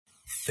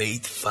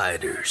Faith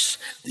Fighters,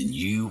 the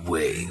new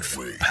wave,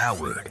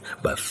 powered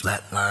by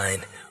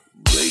Flatline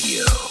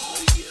Radio.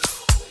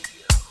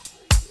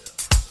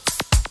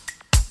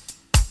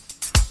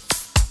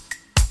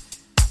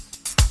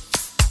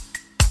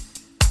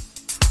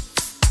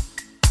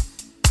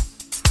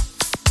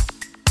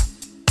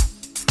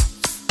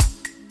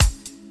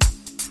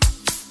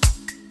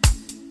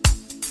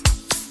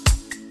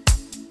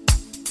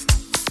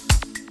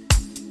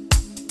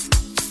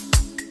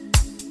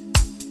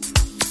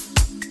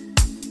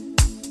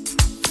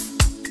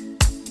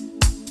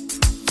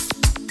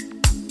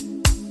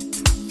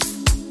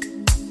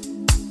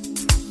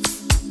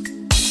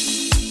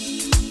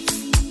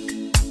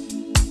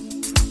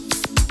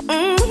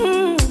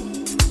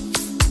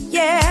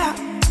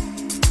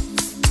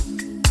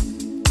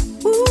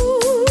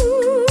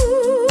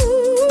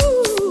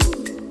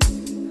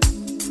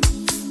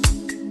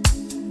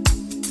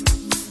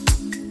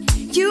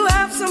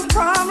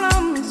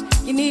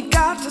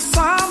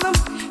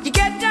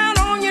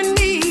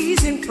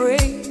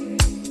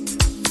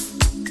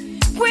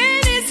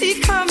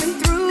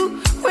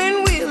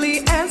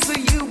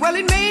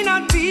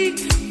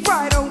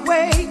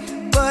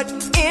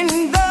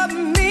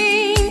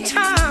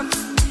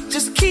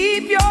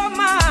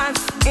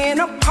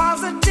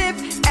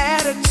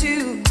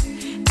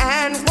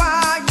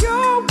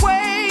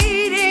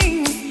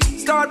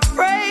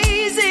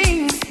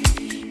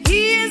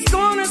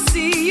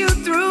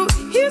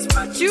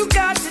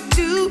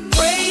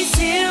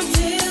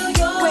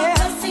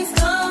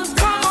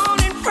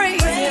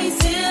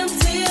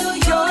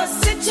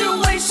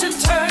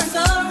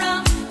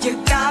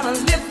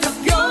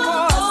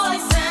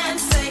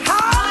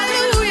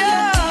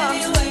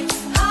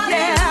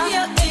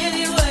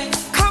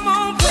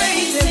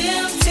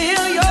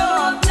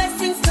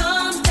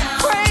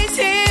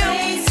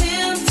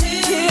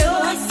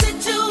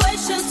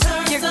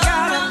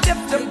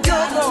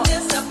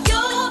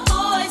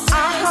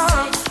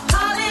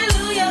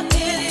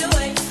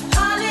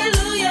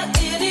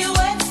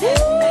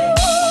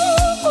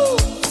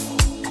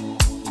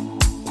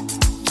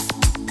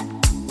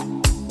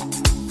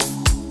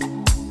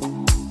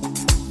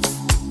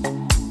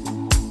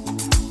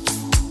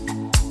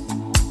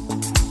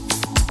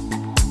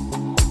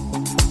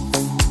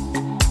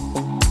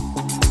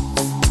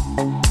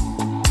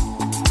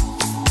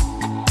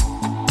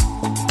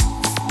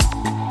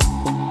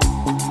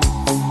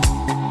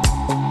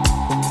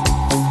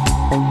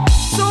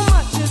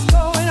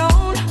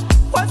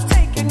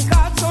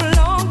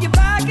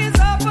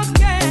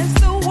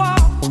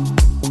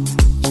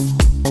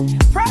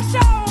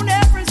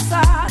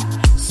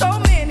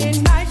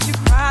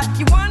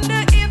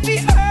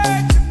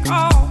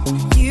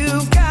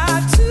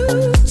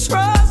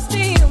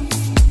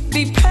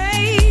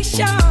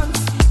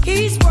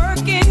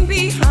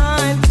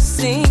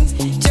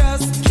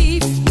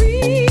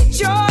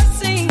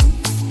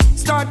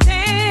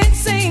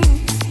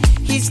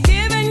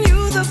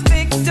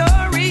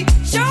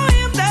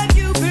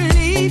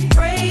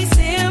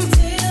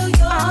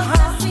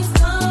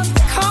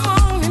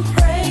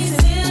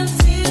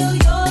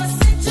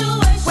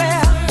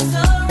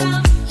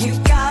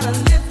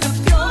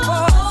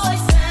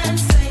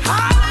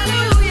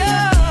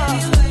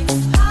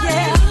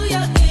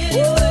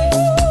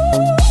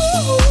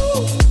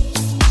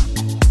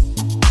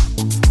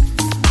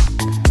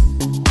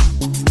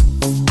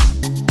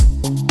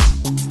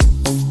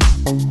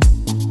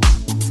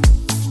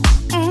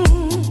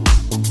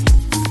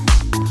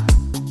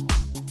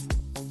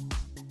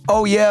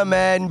 Yeah,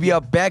 man, we are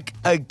back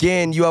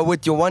again. You are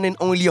with your one and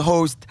only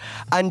host,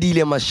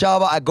 Andile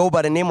Mashaba. I go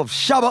by the name of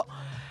Shaba.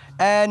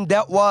 And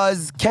that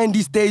was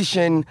Candy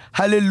Station,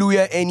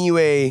 Hallelujah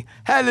Anyway.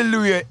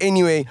 Hallelujah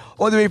Anyway.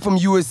 All the way from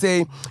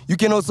USA. You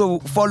can also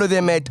follow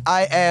them at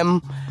I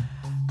Am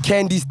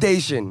Candy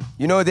Station.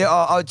 You know, they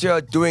are out here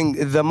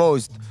doing the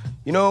most.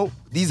 You know,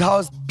 these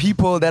house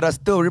people that are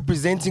still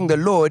representing the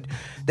Lord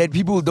that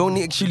people don't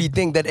actually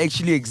think that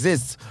actually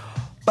exists.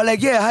 But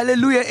like, yeah,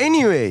 hallelujah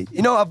anyway.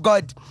 You know, I've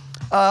got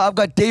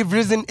Dave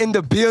Risen in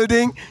the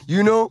building,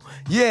 you know.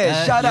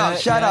 Yeah, shout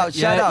out.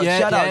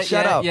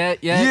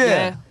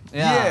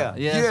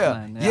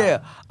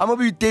 I'm gonna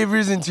be with Dave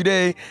Risen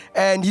today,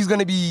 and he's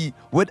gonna be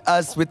with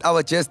us with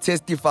our Just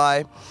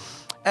Testify.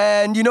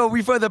 And you know,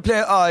 we further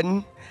play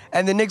on.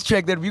 And the next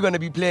track that we're going to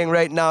be playing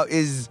right now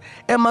is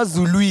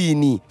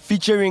Emazulwini,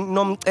 featuring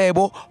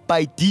Nomcebo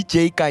by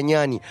DJ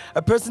Kanyani,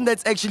 a person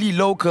that's actually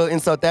local in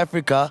South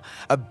Africa,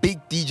 a big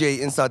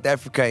DJ in South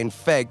Africa, in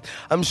fact.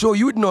 I'm sure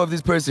you would know of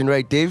this person,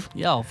 right, Dave?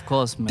 Yeah, of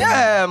course, man.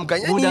 Damn,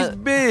 Kanyani is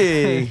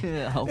big.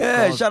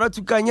 Yeah, shout out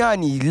to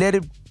Kanyani. Let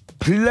it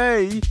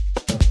play.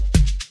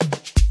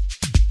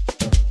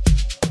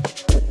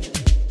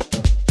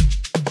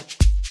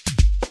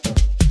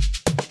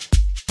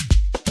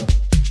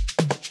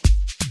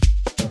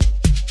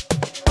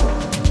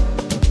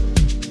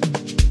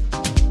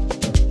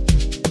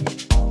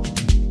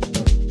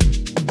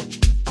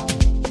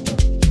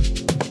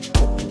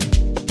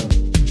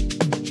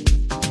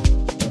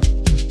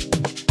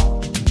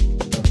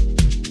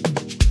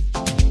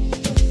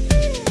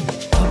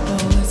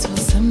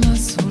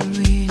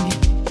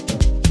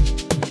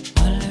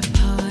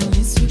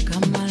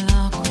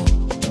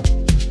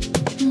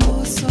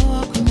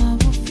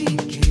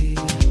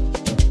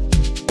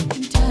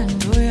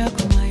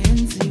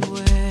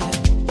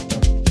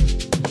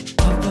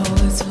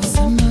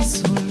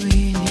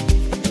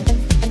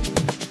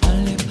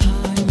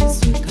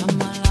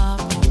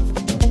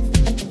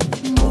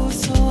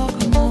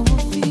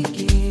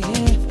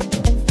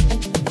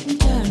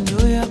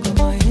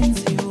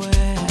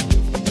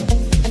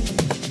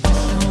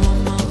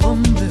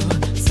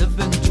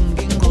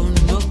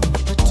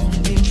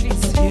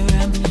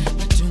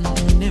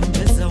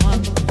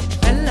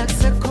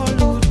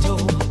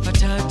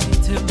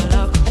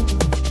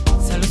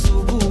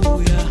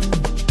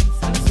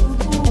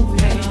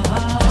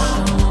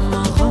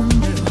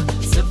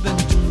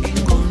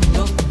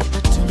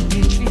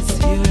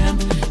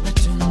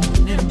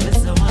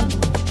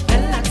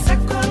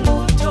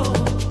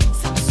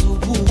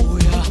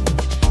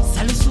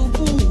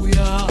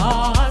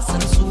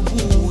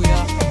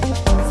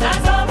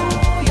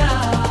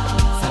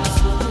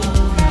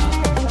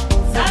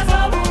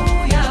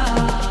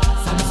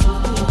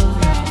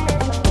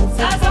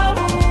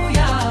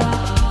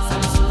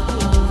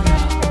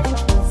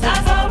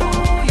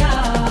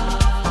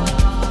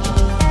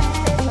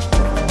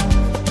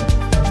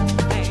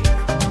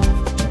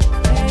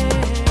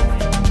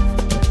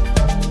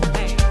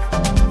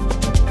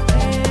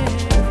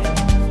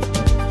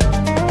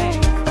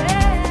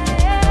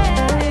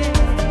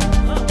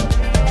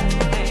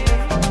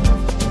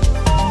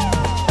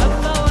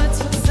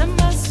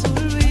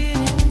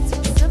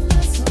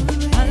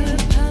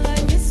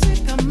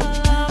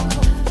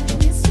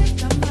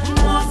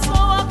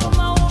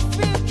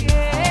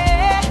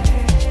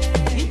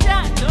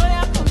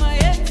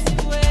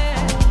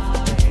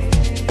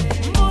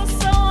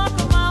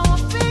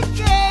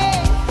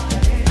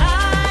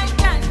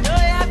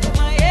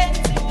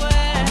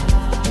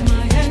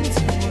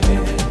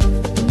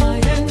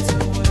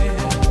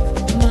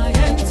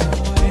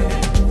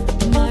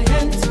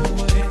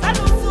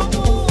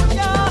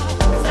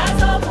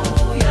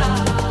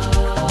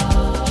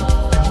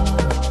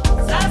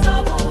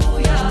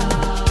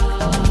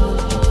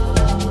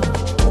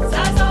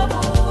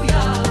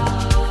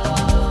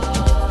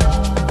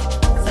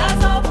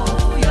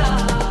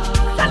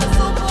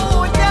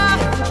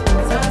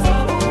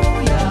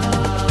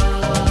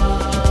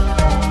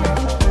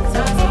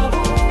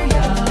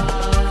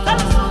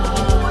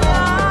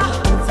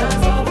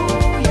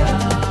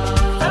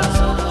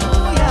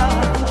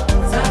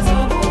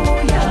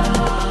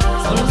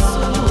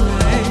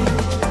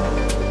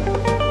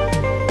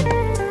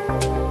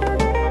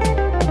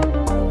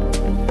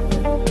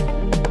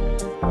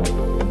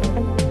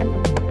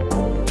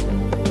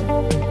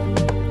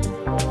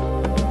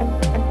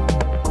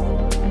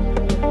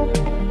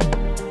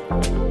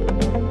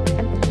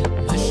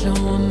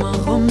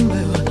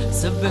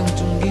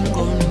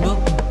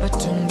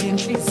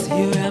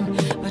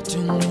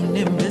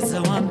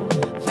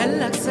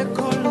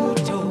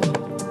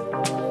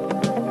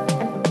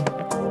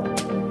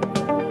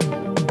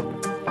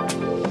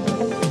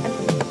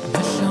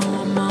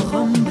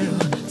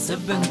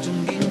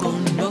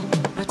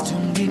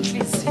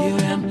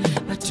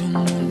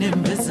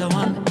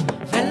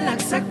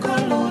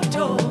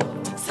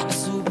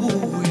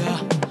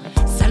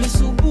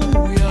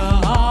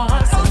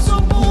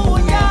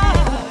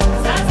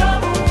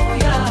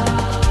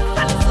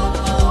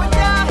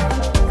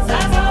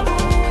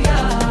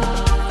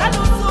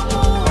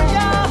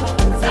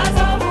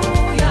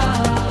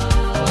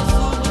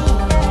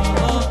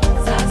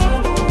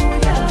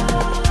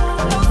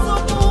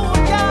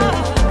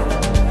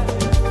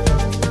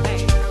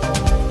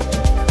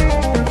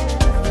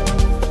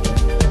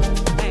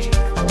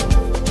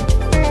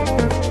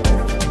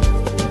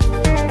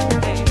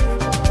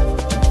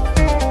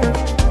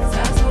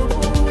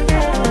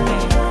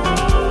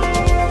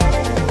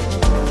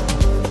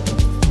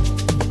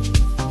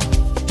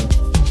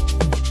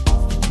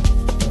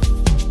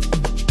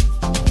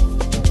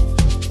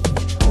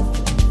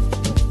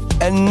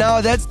 now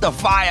that's The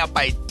Fire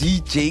by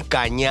DJ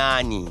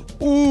Kanyani.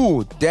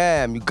 Ooh,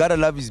 damn, you gotta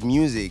love his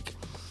music.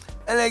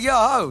 And like,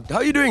 yo, how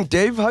you doing,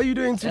 Dave? How you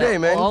doing today,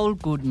 man? All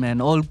good, man.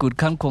 All good.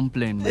 Can't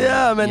complain, man.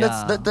 Yeah, man.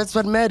 That's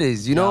what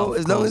matters, you know.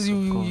 As long as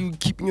you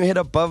keeping your head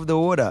above the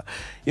water,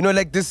 you know,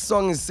 like this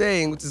song is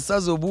saying, which is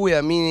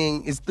Sazobuya,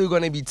 meaning it's still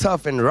gonna be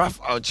tough and rough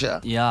out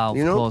here. Yeah, of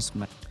course,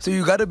 man. So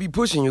you gotta be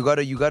pushing. You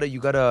gotta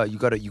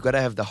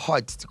have the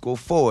heart to go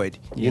forward.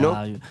 You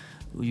know.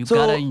 You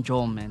gotta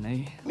enjoy, man.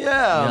 Eh?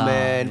 Yeah,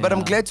 man. Yeah. But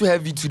I'm glad to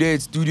have you today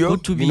at studio.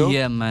 Good to be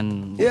here,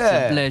 man. Yeah.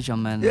 It's a pleasure,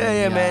 man.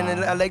 Yeah, man.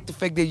 And I like the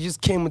fact that you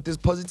just came with this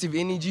positive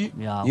energy.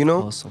 Yeah, you know.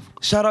 Of course.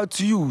 Shout out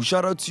to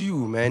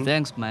you, man.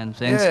 Thanks, man.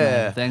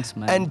 Thanks,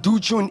 man. And do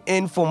tune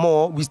in for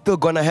more. We're still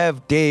gonna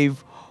have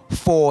Dave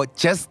for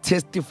Just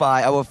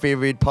Testify, our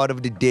favorite part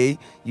of the day.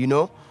 You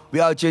know,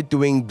 we're out here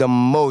doing the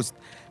most.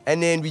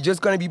 And then we're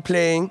just gonna be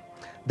playing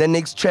the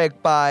next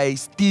track by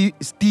Steve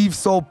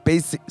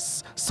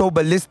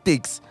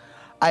Sobalistics,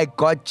 I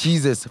Got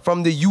Jesus,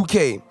 from the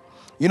UK.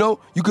 You know,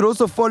 you could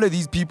also follow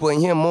these people and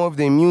hear more of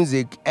their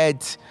music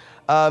at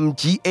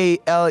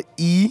GALE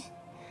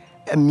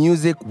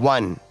Music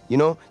 1. You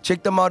know,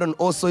 check them out on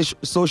all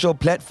social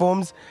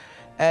platforms.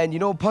 And, you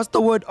know, pass the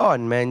word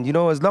on, man. You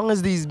know, as long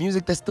as there's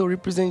music that still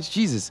represents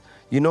Jesus,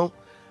 you know.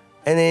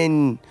 And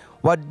then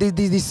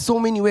there's so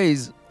many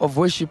ways of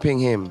worshiping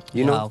him,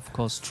 you know. Yeah, of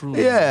course, true.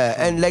 Yeah,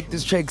 and like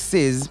this track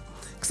says,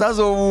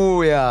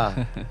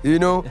 you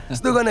know,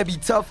 still gonna be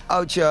tough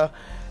out here,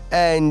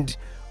 and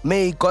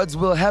may God's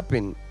will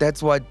happen.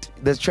 That's what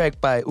the track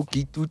by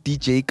Ukitu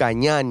DJ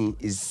Kanyani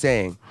is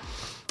saying.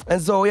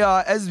 And so,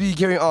 yeah, as we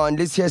carry on,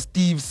 let's hear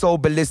Steve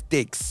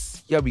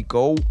Sobalistics. Here we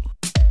go.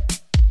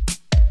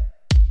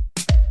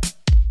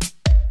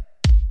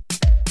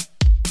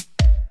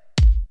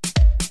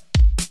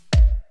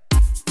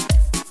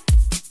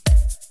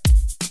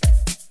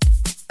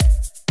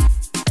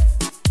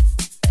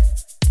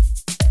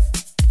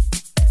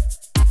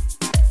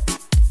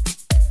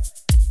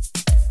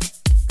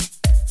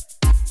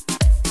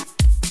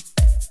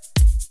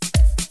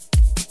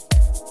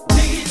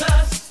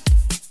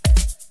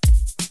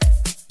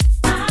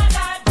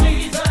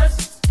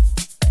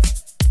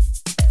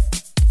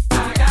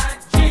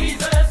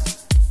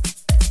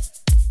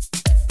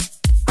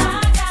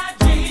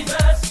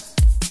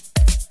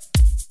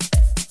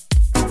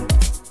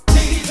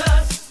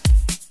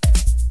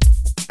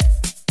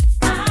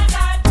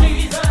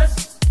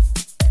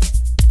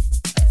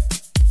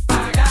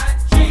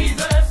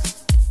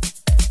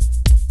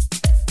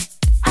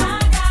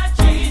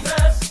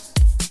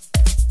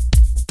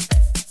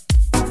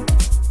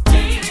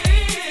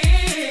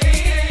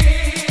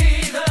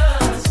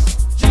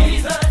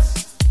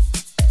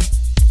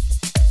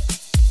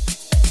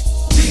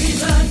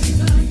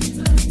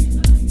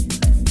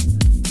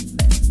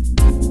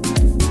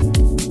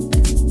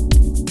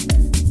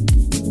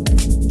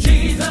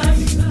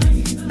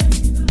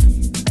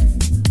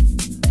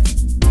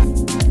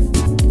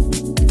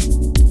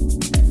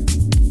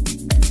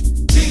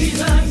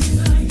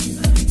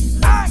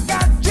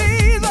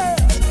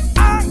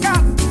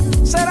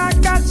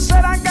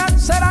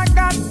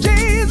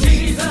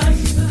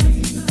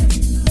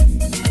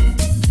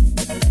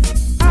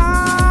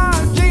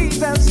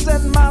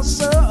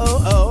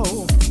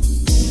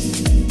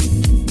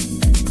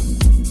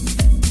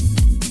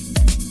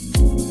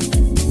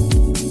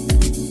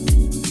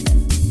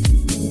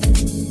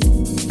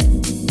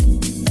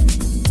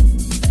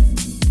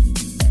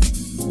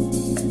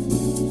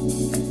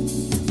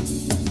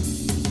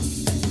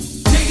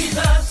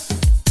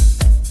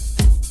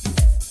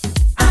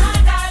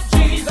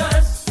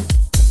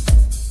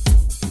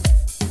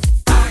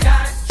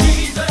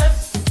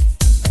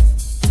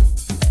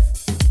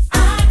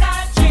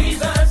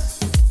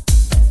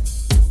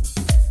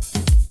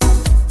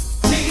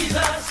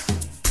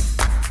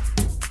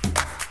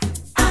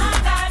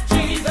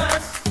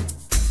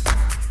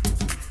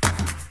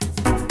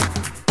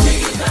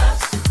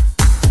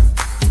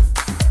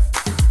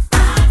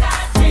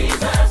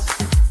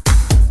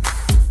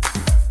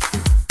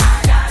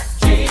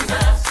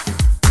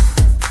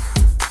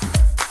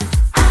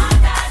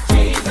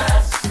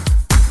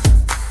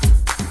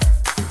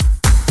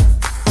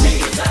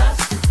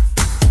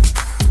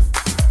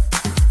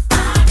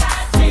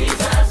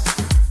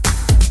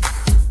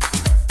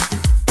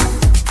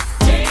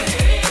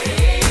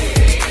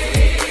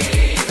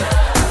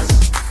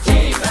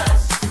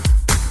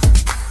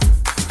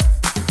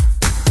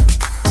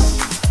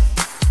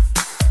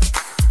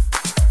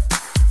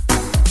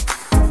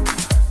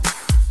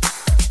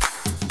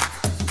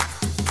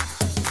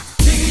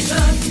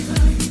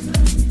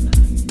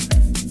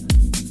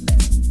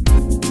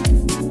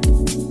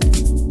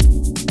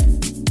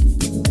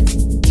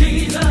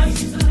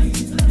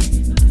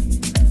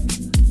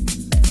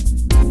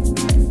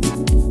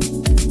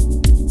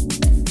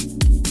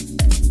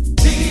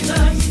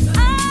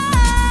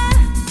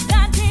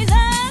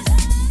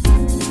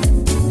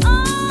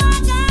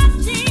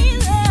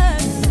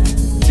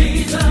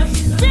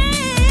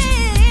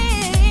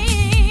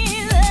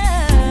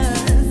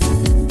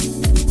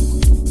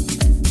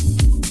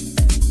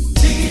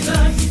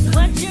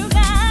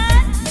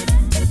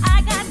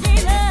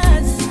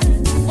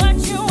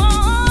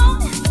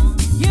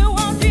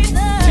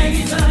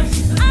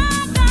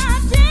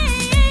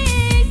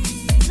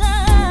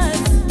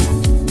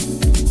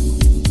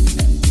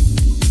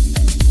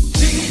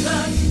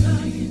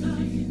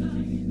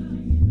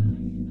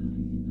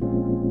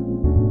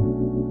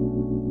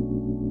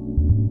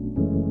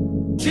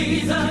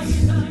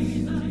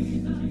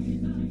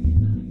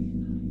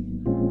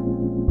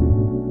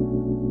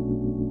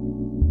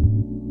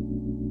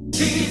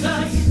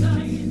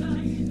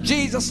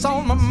 Jesus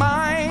on my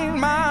mind.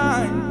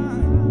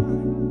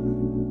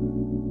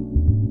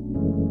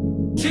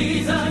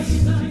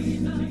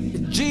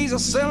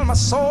 Jesus in my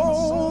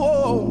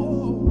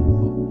soul.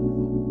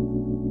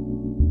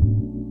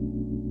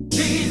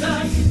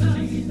 Jesus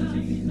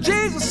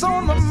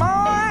on my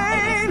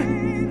mind.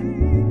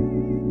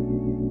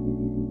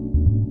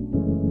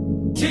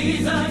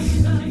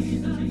 Jesus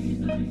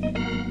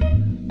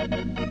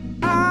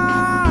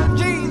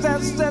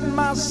in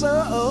my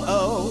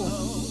soul.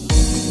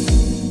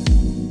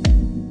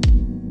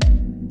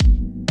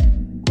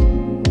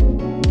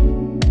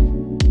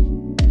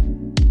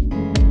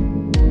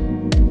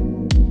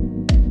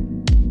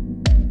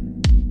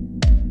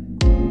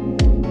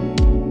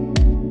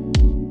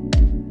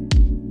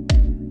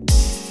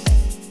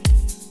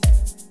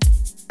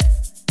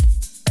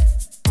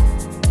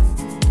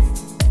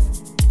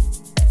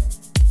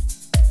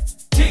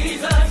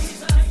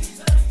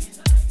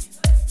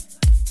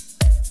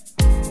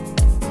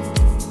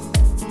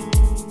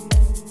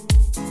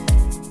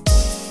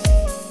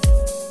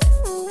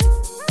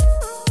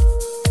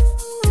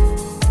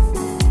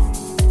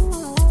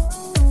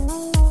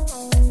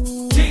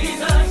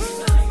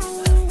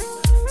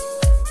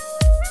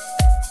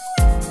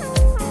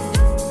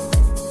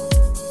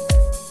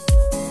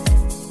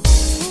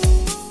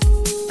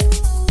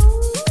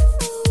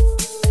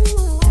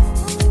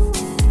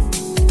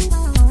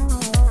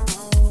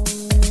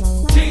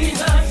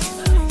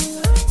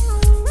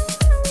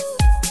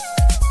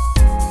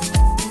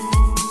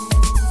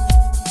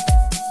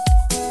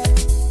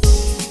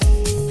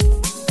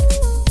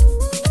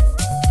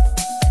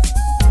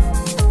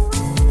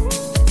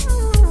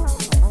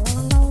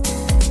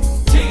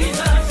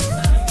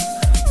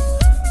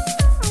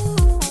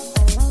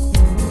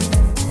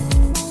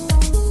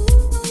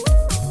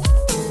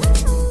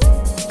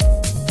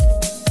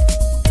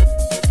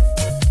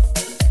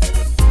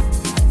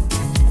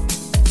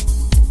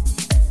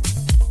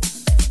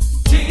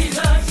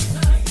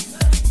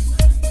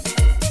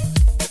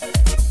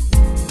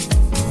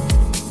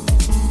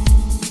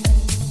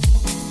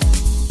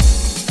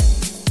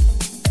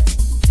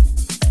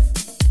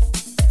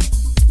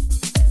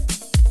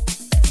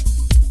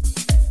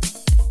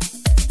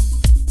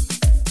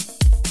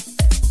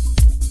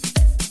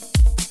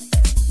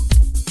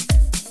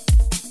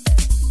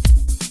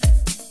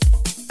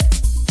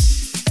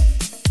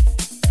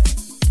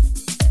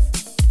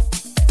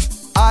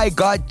 I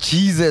Got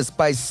Jesus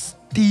by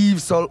Steve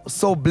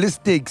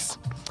Soblistics.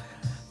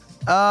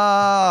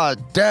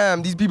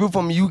 Damn, these people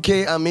from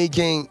UK are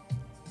making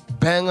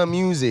banger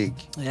music.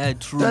 Yeah,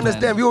 true. You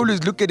understand? Man. We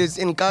always look at this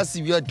in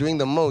Kasi, we are doing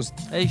the most.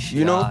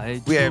 You know,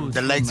 we have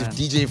the likes of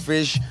DJ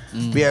Fresh,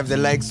 we have the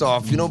likes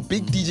of,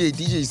 big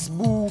DJ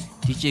Smooth,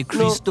 DJ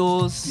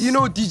Christos,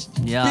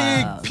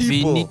 big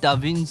people. Vinita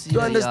Vinci.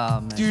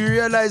 Do you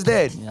realize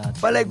that? Yeah,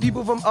 but like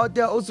people from out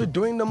there also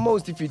doing the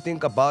most if you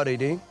think about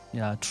it, eh?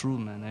 Yeah, true,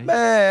 man.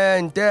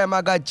 Man, damn,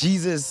 I got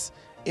Jesus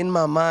in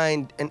my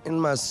mind and in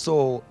my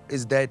soul.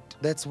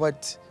 That's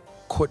what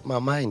caught my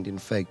mind, in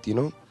fact,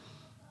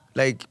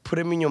 Like, put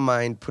him in your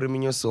mind, put him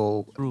in your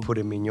soul, put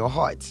him in your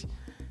heart.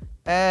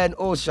 And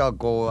all shall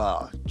go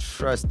well.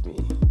 Trust me.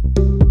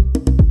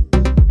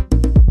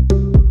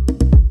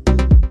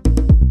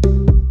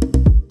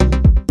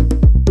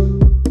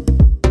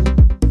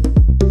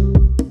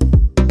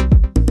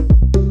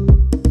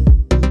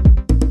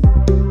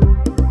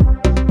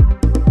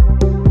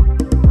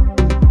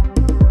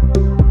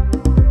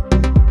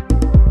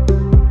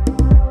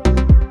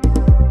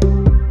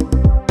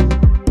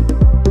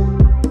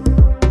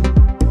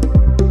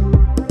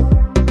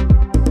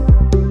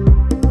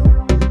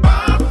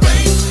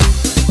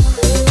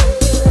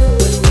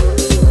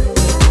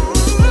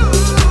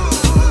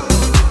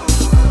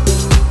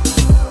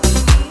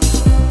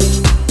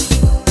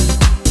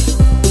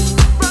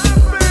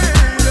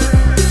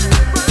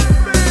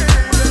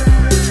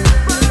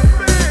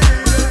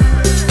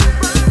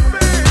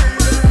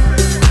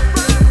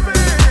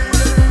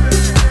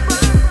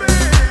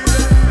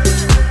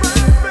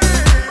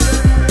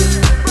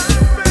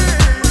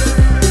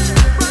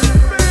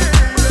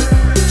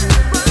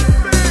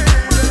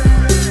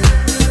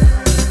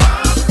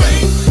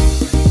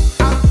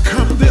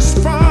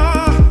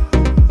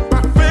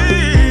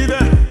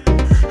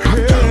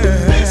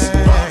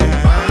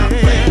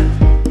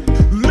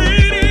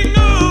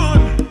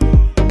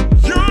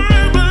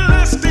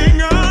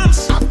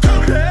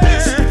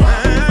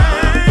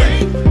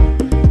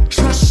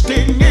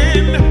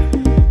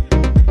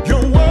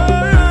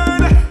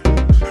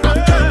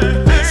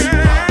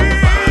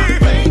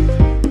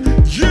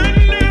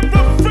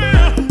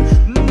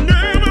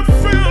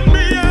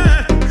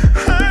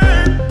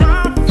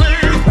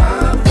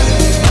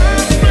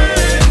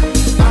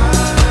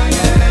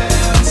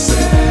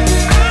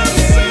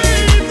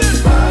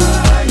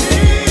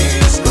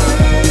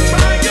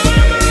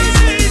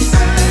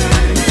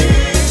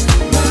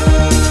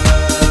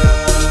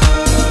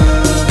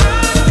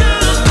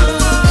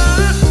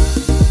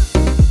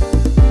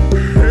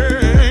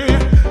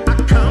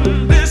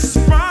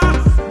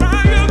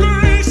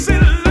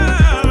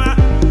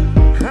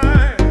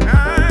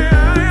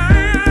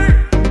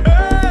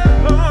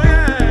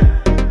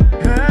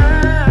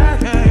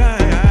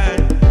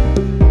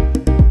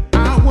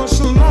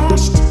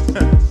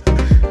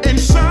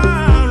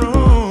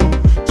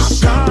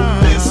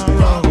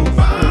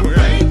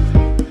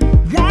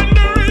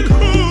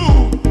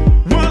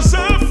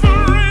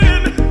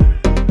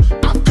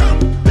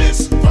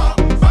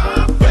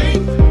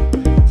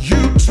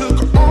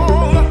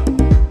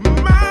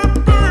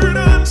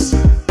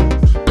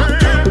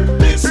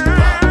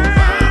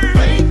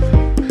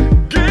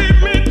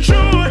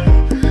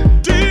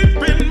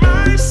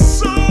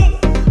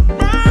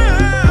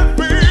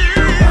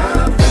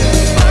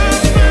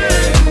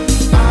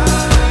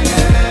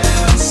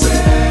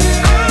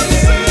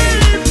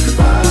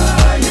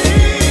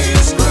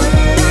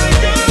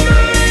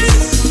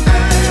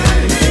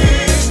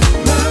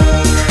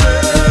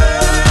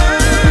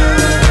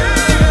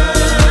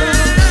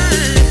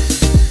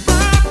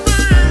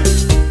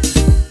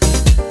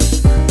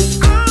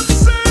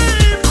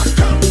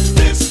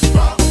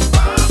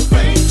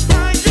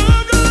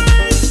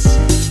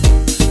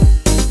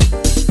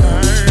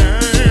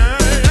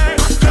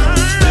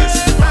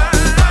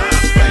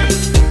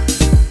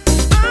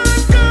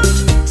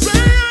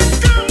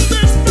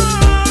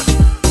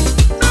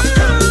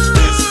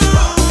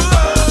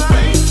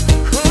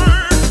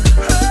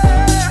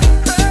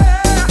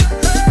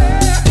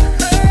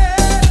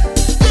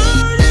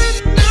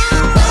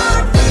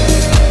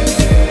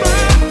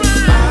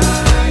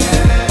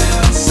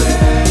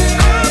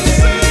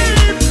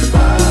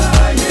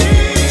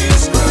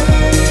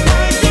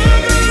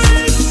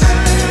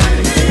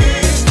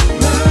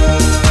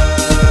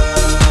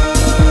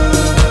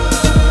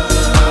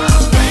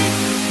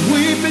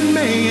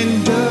 may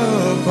endure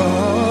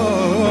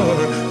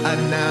a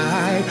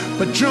night,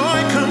 but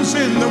joy comes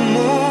in the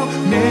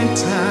morning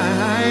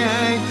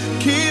time.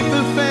 Keep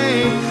the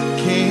faith,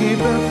 keep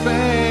the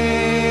faith.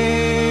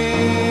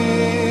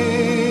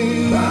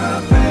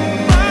 By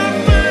faith,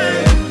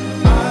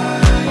 I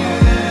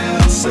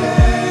am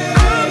saved.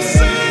 I'm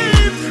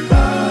saved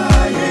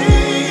by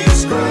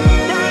His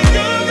grace, by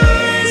Your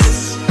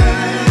grace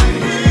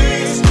and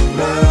His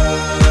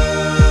love.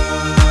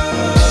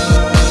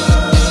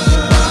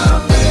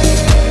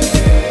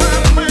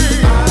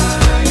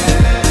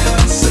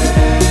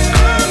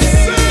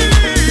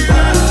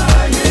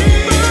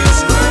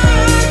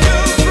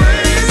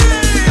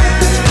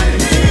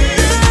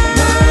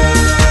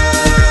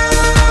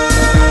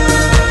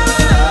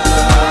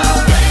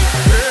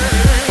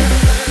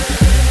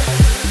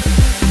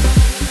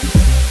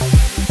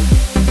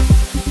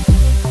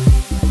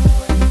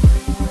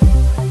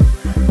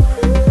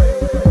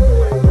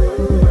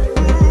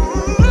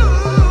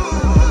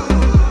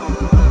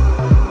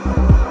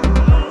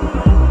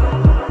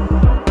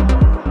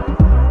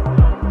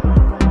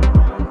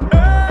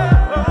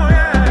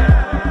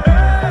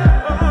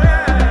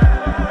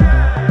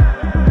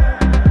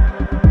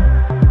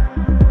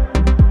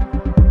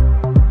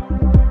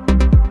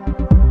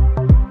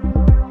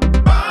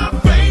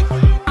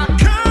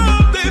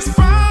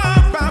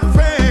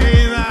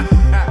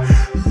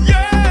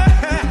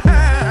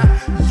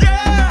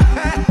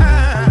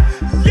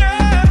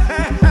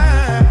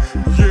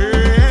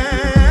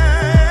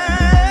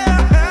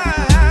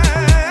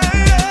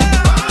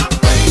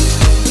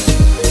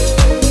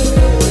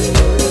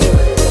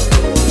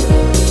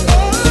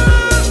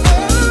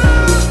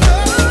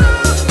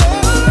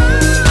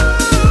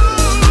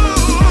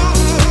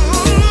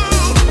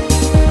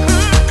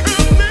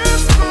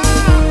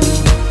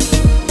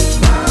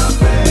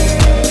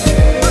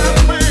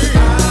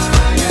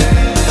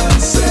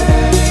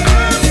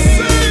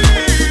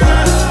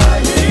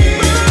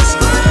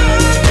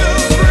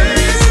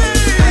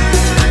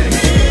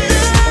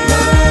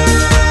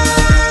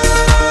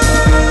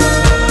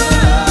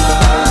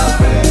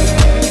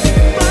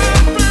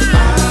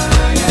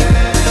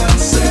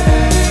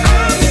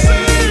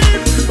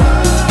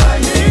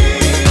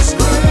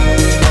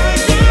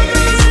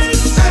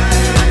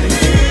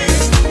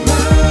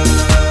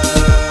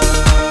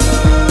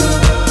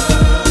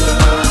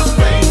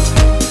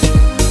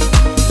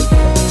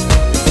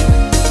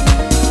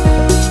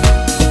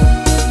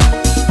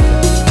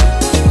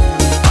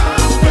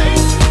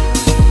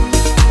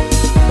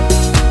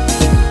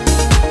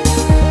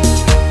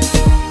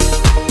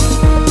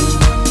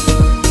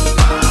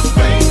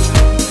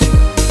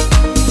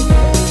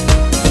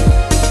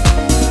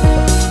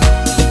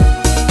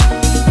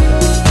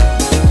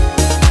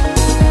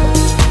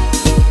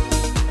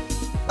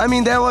 I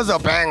mean, that was a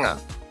banger.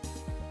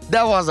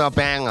 That was a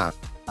banger.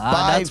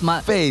 By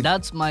faith.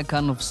 That's my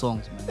kind of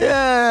songs, man.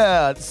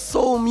 Yeah,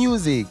 soul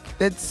music.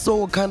 That's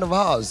soul kind of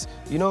house.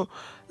 You know,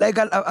 like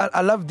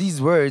I love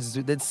these words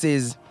that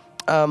says,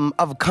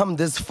 "I've come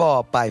this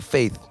far by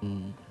faith."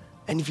 And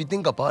if you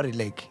think about it,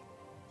 like,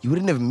 you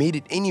wouldn't have made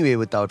it anywhere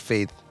without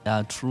faith.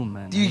 Yeah, true,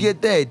 man. Do you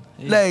get that?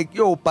 Yeah. Like,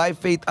 yo, by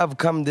faith, I've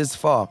come this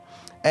far,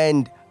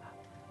 and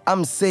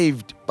I'm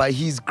saved by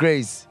His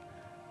grace.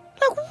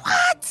 Like,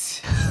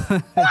 what?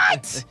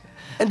 What?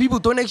 And people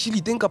don't actually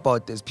think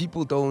about this.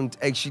 People don't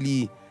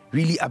actually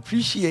really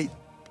appreciate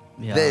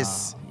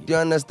this. Do you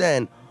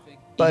understand?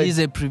 But it is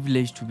a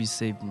privilege to be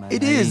saved, man.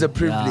 It is a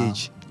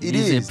privilege. Yeah. It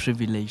is is. a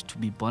privilege to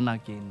be born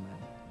again, man.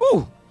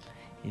 Ooh,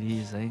 It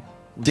is, eh?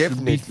 We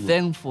Definitely. should be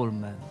thankful,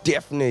 man.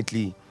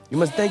 definitely. You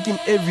must thank Him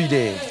every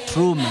day.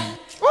 True, man.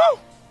 Woo!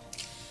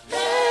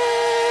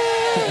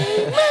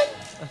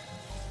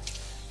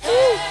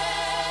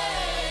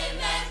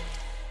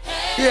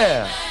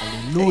 Yeah.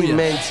 Hallelujah.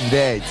 Amen to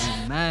that.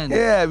 Man.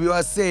 Yeah, we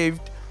are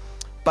saved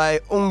by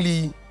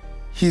only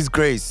His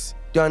grace.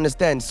 Do you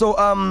understand? So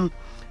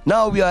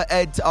now we are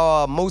at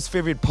our most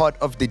favorite part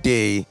of the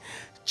day.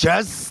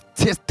 Just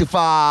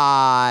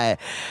testify.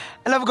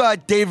 And I've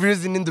got Dave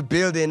Risen in the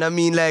building. I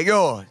mean, like,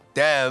 yo,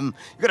 damn,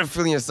 you gotta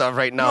feel yourself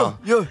right now.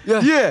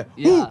 Yeah.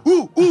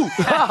 Ooh.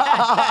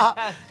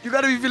 You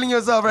gotta be feeling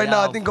yourself right Yeah,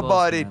 now. of Think course,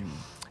 about it. man.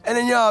 And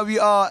then, yeah, we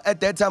are at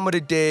that time of the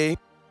day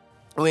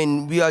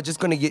when we are just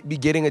gonna be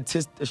getting a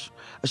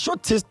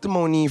short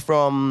testimony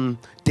from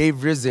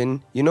Dave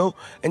Risen, you know,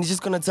 and he's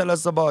just gonna tell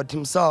us about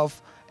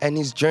himself and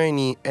his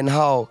journey and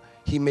how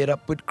he made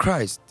up with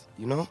Christ,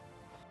 you know.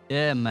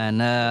 Yeah, man.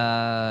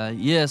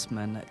 Yes,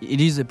 man. It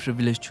is a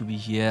privilege to be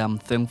here. I'm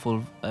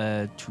thankful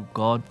to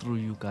God through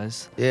you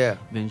guys. Yeah.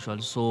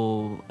 Eventually.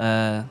 So,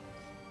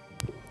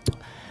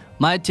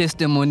 my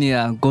testimony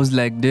goes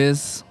like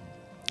this.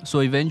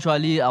 So,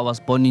 eventually, I was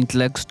born in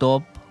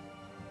Klerksdorp.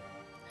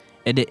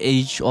 At the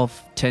age of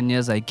 10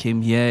 years, I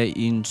came here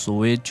in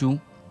Soweto.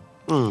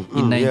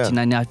 In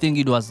 1990, I think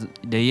it was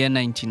the year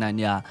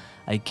 1990. Yeah,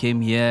 I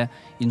came here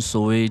in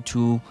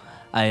Soweto.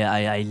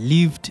 I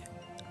lived.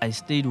 I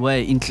stayed where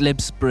in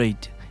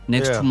Klipspruit,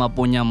 next to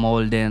Maponya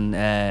Mall. Then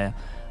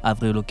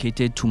I've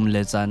relocated to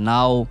Mleza.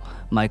 Now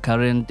my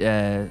current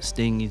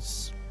staying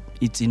is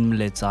it's in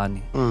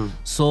Mletsani.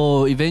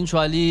 So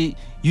eventually,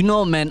 you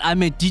know, man,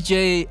 I'm a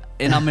DJ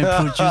and I'm a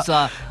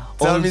producer.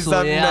 Tell me also,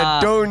 something yeah.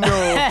 I don't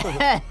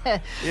know.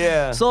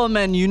 Yeah. So,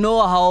 man, you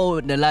know how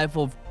the life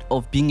of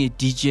being a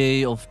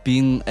DJ, of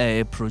being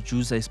a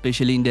producer,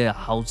 especially in the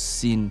house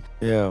scene.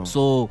 Yeah.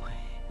 So,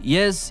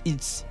 yes,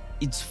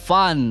 it's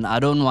fun. I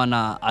don't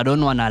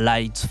wanna lie.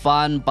 It's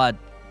fun, but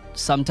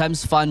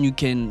sometimes fun you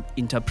can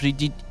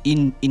interpret it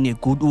in a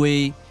good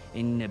way,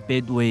 in a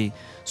bad way.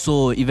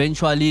 So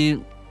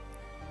eventually,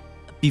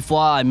 before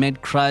I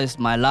met Christ,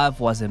 my life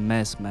was a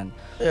mess, man.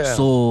 Yeah.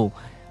 So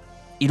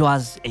it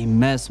was a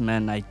mess,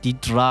 man. I did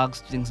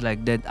drugs, things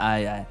like that.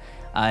 I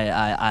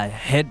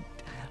had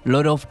a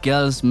lot of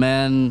girls,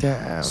 man.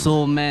 Damn.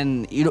 So,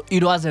 man,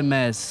 it was a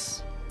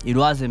mess. It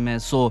was a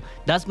mess. So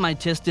that's my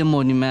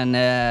testimony, man.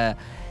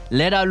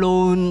 Let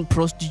alone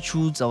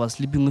prostitutes. I was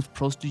sleeping with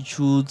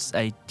prostitutes.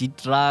 I did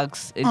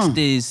drugs,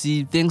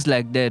 ecstasy, things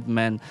like that,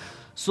 man.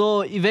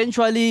 So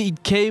eventually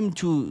it came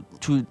to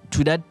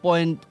that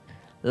point,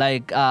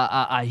 like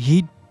I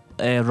hit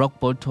rock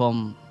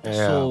bottom. Yeah.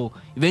 So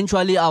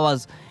eventually I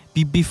was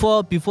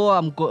before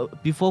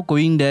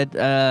going that.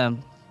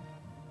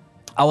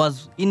 I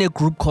was in a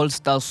group called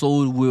Star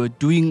Soul. We were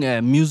doing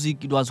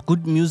music. It was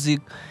good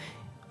music.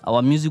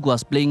 Our music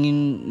was playing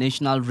in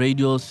national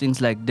radio,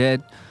 things like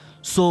that.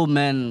 So,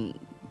 man,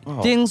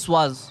 things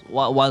was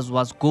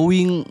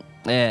going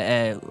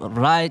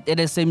right at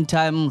the same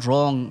time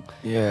wrong.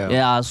 Yeah.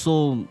 Yeah.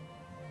 So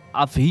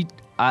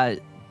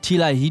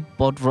till I hit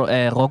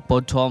rock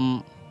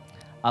bottom.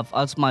 I've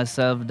asked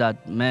myself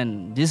that,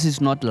 man, this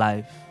is not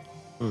life.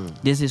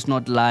 This is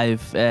not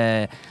life.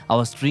 I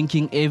was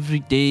drinking every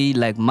day,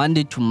 like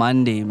Monday to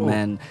Monday,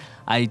 man.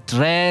 I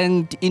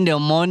drank in the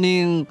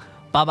morning,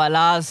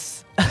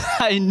 babalas.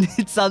 I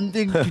need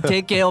something to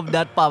take care of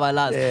that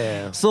babalas.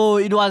 Yeah. So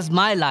it was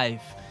my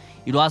life.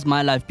 It was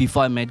my life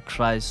before I met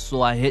Christ.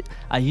 So I hit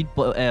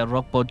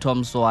rock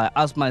bottom. So I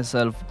asked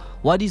myself,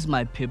 what is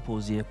my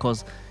purpose here?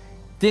 Because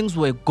things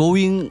were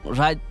going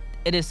right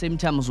at the same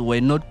time, so were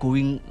not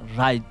going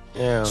right.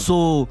 Yeah.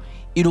 So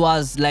it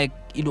was like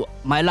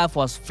my life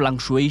was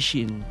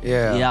fluctuation.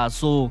 Yeah. Yeah.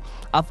 So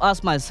I've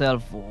asked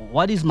myself,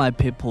 what is my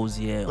purpose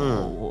here?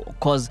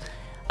 Because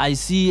I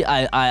see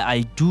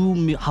I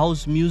do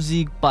house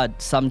music,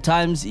 but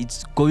sometimes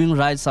it's going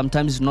right,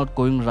 sometimes it's not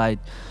going right.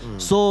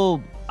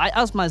 So I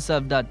asked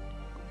myself that,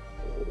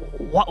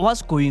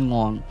 what's going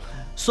on?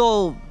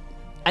 So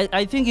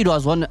I think it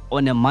was on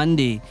a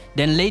Monday.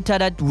 Then later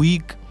that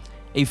week,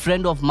 a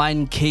friend of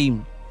mine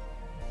came.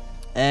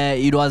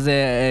 It was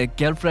a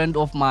girlfriend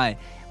of my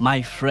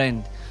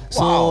friend.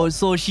 Wow.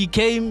 So she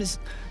came.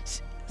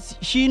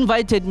 She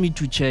invited me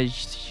to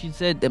church. She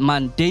said,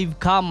 "Man, Dave,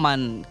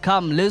 come,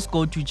 let's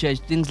go to church."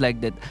 Things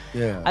like that.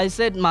 Yeah. I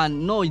said,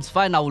 "Man, no, it's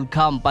fine. I will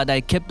come." But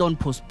I kept on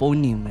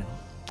postponing, man.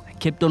 I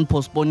kept on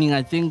postponing.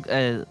 I think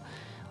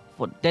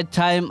for that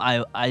time,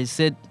 I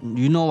said,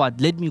 you know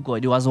what? Let me go.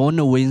 It was on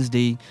a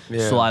Wednesday,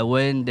 Yeah. so I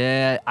went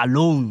there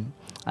alone.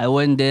 I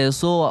went there.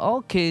 So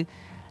okay,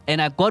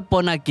 and I got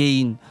born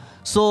again.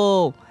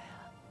 So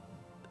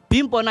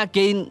being born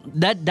again,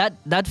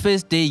 that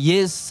first day,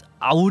 yes,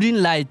 I wouldn't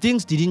lie,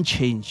 things didn't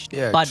change.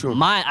 Yeah, but true.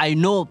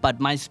 but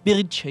my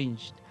spirit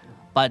changed.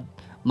 But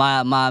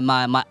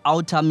my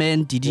outer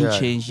man didn't Yeah,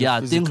 change. your Yeah,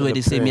 things physical were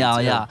the same.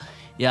 appearance,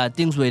 Yeah,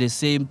 things were the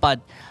same.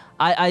 But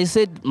I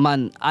said,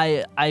 man,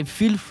 I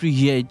feel free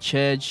here at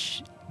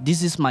church.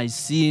 This is my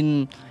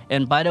sin.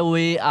 And by the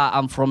way,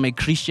 I'm from a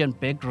Christian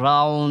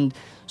background.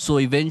 So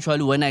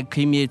eventually when I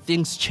came here,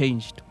 things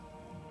changed.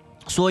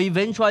 So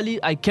eventually,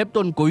 I kept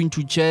on going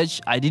to church.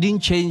 I didn't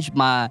change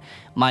my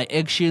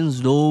actions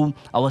though.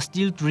 I was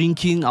still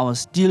drinking. I was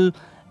still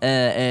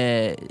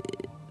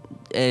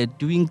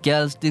doing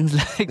girls, things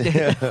like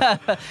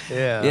that.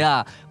 Yeah.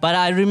 Yeah. But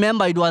I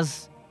remember it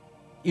was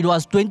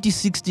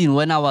 2016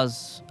 when I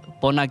was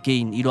born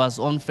again. It was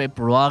on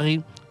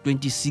February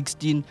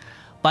 2016.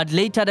 But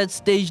later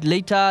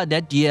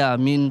that year, I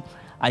mean,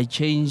 I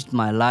changed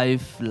my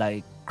life.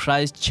 Like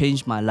Christ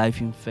changed my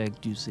life. In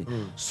fact, you see.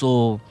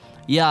 So.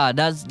 Yeah,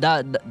 that's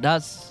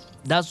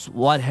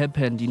what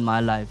happened in my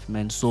life,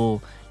 man.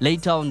 So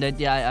later on that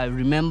day, I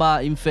remember,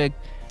 in fact,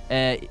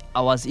 I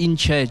was in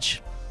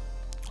church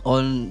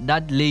on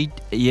that late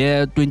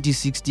year,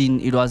 2016.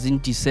 It was in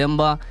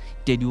December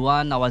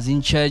 31. I was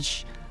in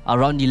church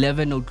around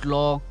 11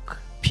 o'clock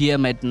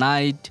p.m. at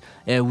night.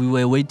 We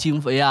were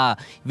waiting for,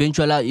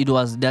 eventually it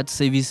was that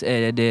service,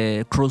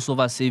 the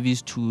crossover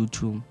service to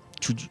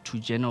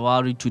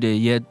January to the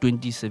year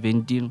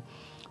 2017.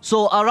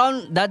 So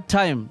around that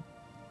time,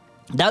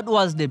 that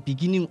was the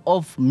beginning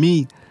of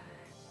me,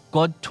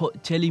 God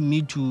telling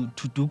me to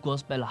do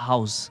gospel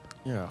house.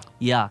 Yeah.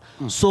 Yeah.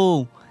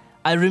 So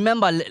I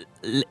remember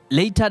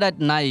later that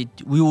night,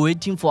 we were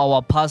waiting for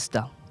our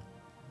pastor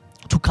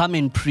to come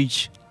and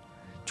preach,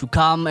 to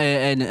come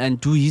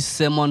and do his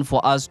sermon for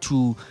us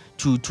to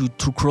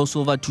cross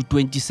over to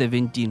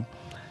 2017.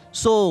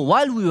 So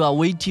while we were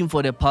waiting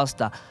for the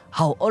pastor,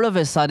 how all of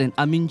a sudden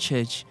I'm in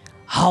church,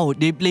 how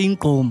they playing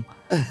Gqom.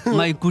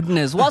 My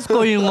goodness, what's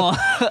going on?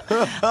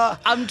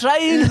 I'm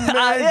trying.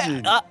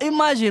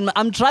 Imagine,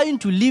 I'm trying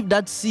to leave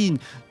that scene,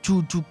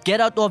 to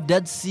get out of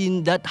that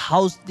scene, that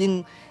house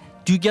thing.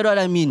 Do you get what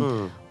I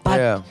mean?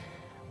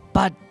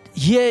 But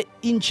here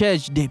in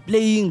church, they're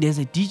playing. There's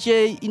a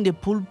DJ in the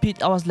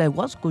pulpit. I was like,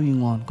 what's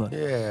going on, God?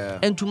 Yeah.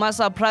 And to my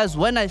surprise,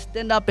 when I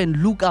stand up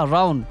and look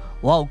around,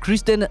 wow,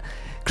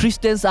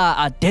 Christians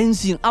are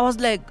dancing. I was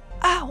like,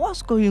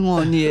 what's going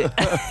on here?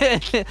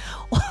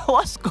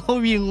 What's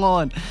going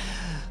on?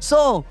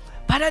 So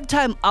by that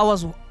time, I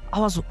was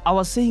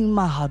saying in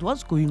my heart,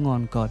 what's going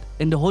on, God?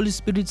 And the Holy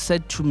Spirit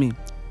said to me,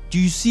 do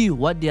you see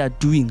what they are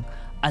doing?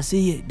 I say,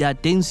 yeah, they are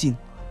dancing.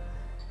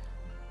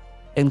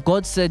 And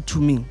God said to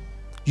me,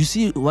 you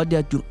see what they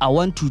are doing? I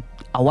want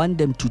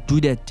them to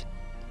do that,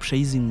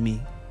 praising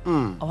me.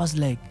 I was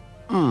like,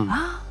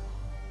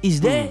 is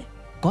there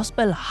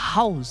gospel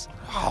house?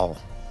 Wow.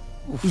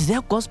 Is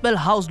there gospel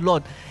house,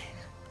 Lord?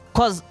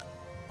 Because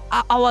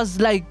I was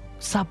like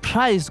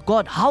surprised,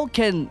 God, how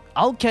can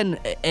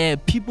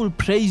people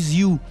praise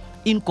you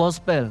in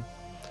gospel?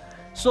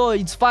 So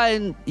it's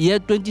fine. Year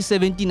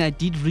 2017, I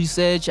did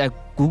research. I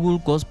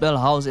googled gospel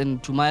house,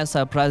 and to my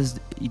surprise,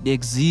 it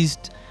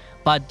exists,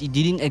 but it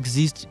didn't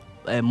exist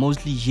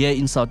mostly here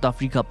in South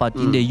Africa, but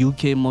in the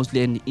UK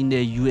mostly, and in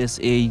the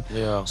USA.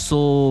 Yeah.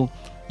 So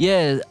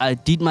yeah, I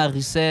did my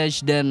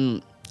research.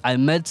 Then I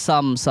met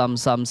some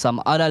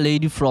other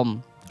lady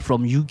from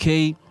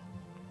UK.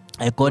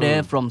 I got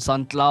her from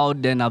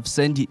SoundCloud. Then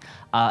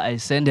I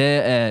sent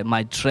her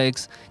my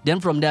tracks. Then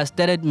from there I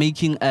started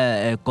making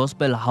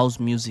gospel house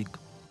music.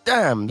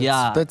 Damn.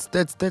 That's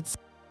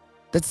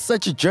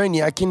such a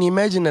journey. I can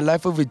imagine the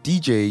life of a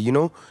DJ. You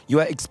know, you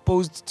are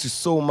exposed to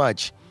so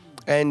much,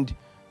 and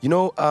you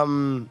know,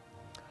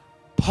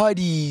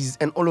 parties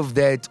and all of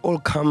that all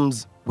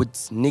comes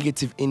with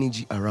negative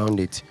energy around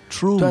it.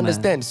 True, to man.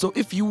 understand. So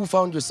if you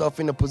found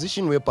yourself in a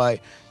position whereby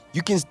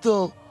you can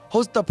still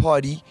host a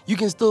party, you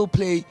can still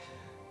play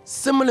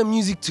similar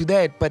music to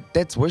that, but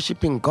that's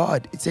worshiping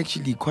God, it's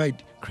actually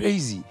quite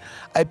crazy.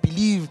 I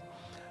believe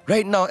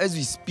right now as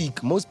we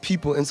speak, most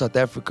people in South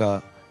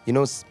Africa, you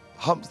know,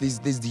 there's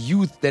the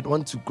youth that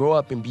want to grow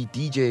up and be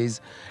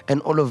DJs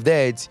and all of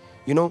that,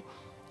 you know.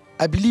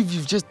 I believe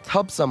you've just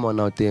helped someone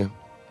out there.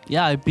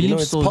 Yeah, I believe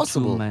it's so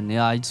possible. too, man.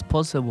 Yeah, it's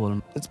possible.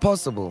 It's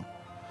possible.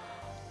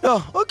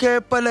 Oh, okay,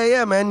 but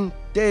yeah, man,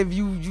 Dave,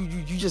 you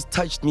just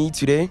touched me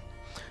today.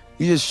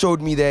 You just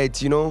showed me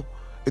that, you know,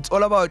 it's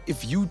all about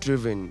if you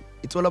driven.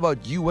 It's all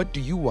about you. What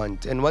do you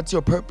want? And what's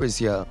your purpose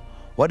here?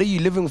 What are you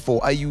living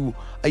for? Are you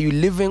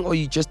living, or are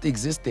you just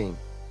existing?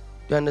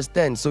 You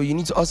understand? So you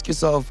need to ask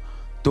yourself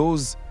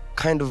those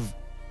kind of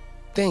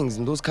things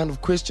and those kind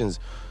of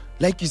questions.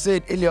 Like you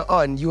said earlier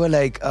on, you were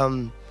like,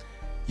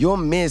 your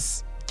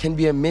mess can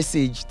be a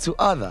message to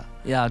other.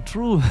 Yeah,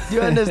 true. You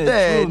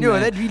understand? True, Yo,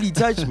 man. that really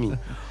touched me.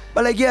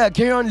 But like, yeah,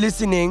 carry on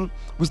listening.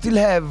 We still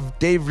have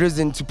Dave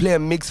Risen to play a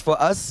mix for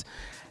us.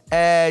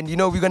 And, you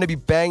know, we're going to be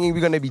banging, we're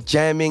going to be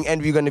jamming,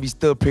 and we're going to be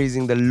still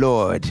praising the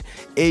Lord.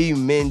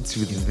 Amen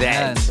to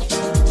that.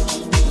 Man.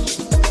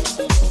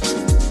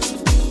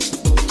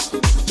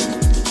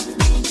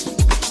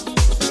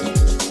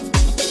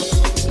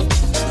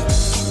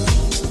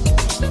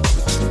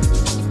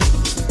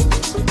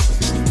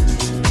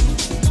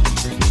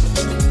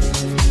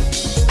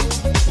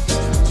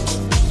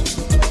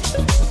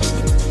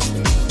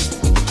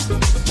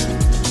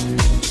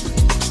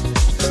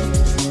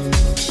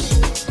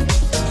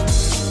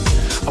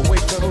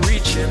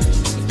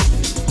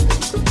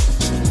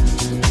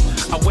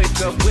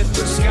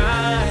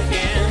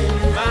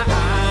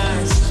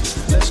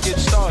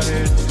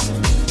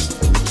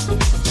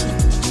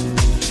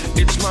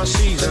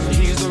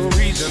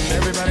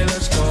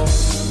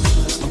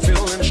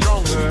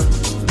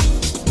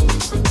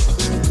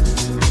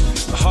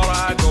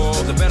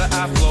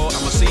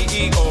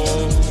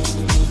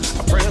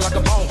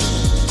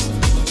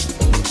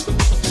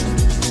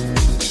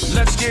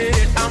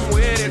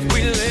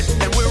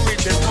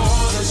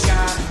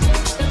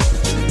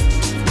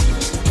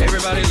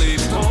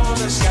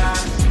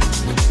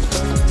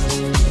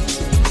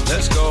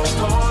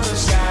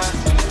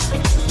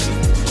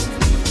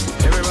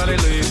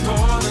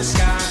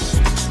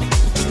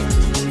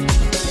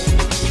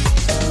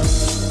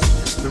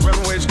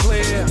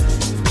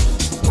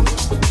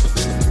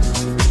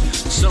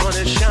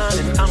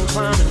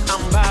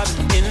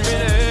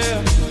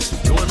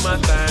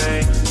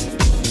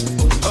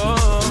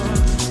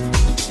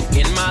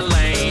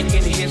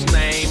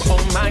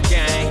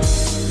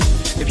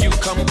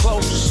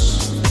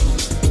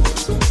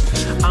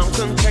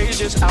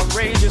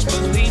 Outrageous,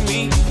 believe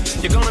me,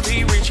 you're gonna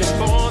be reaching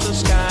for the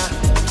sky.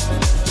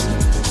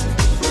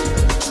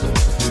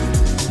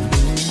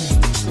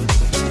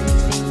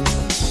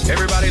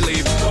 Everybody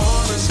leave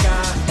for the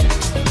sky.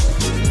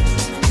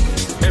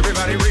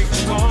 Everybody reach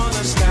for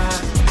the sky.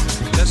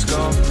 Let's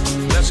go,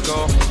 let's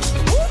go.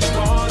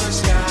 For the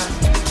sky.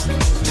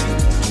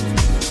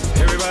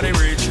 Everybody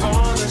reach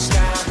for the sky.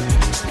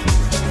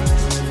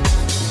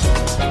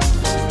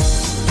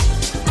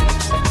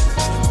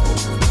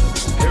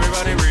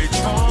 Everybody reach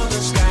for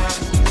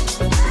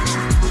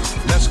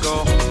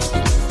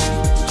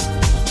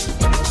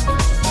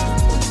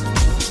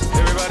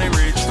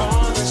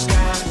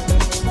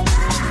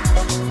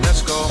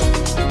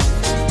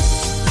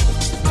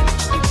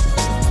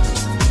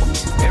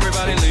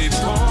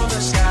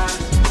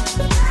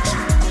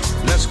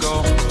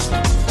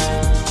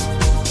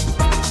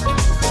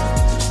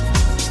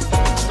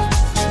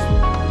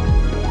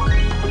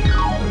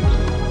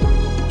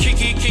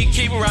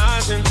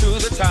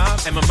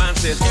And my mind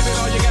says, give it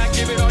all you got,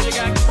 give it all you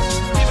got.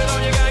 Give it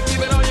all you got,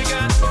 give it all you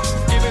got.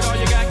 Give it all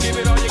you got, give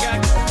it all you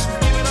got.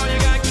 Give it all you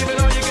got, give it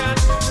all you got.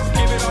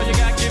 Give it all you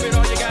got, give it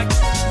all you got.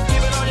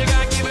 Give it all you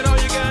got, give it all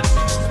you got.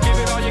 Give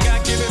it all you got,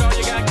 give it all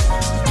you got.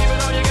 Give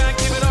it all you got,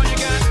 give it all you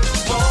got.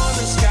 For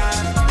the sky.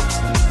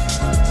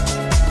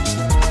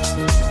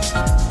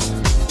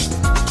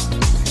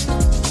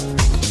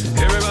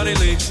 Everybody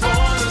leave for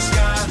the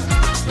sky.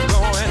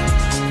 Going,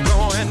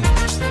 going,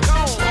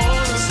 go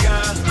for the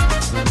sky.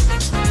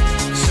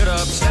 Sit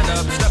up, stand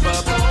up, step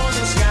up for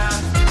the sky.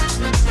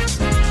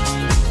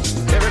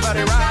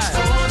 Everybody ride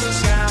for the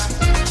sky.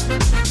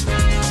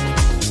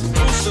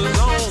 Boosters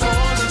on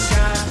for the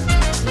sky.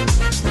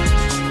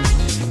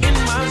 In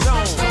my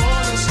zone for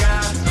the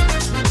sky.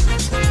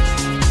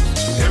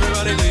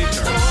 Everybody leave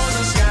for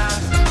the sky.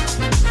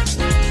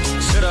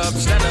 Sit up,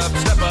 stand up,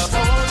 step up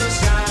for the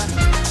sky.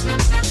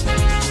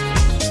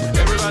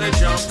 Everybody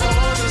jump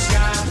for the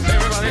sky.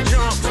 Everybody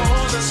jump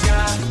for the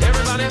sky.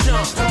 Everybody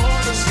jump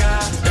for the sky.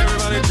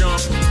 Everybody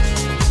jump.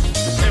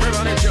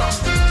 Everybody jump.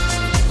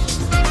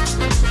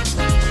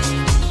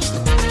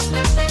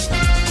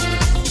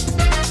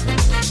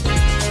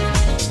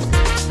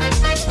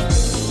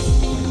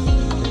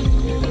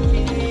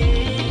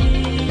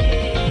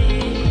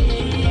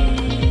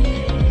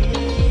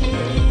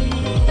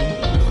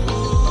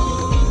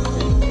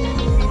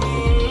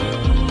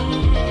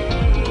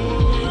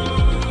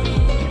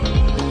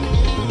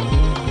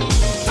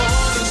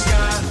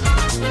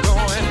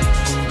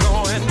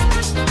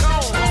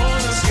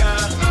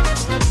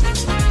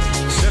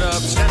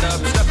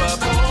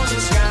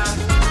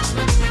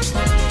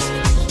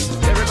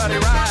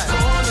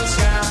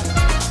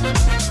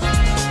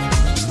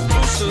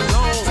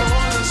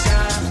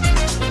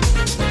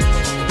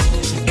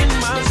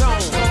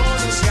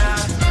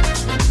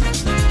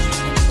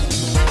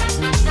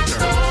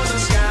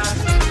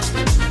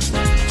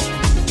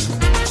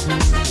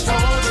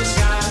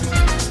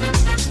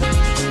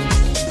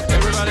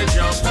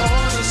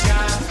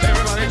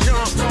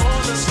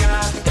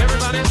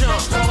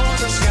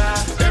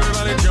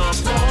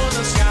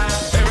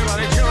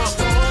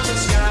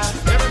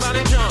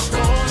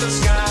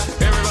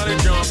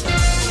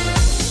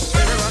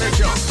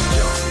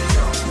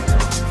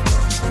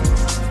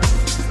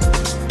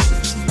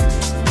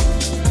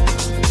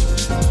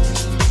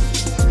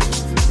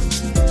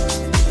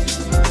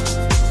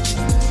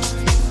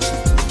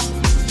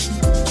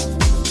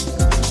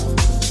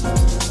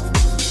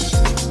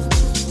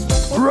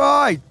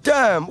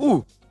 Damn,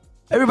 ooh.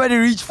 Everybody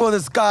reach for the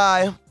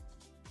sky.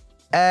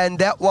 And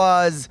that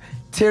was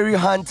Terry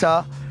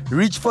Hunter,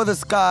 Reach for the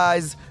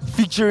Skies,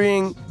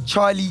 featuring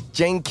Charlie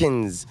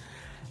Jenkins.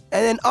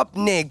 And then up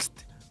next,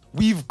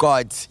 we've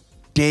got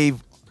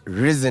Dave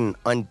Risen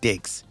on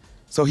decks.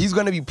 So he's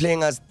going to be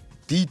playing us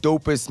the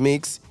dopest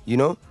mix, you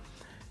know?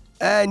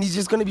 And he's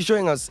just going to be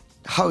showing us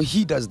how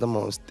he does the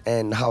most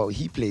and how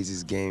he plays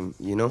his game,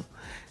 you know?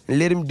 And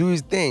let him do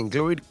his thing.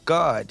 Glory to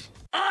God.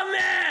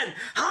 Amen!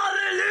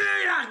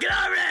 Hallelujah!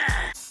 Glory!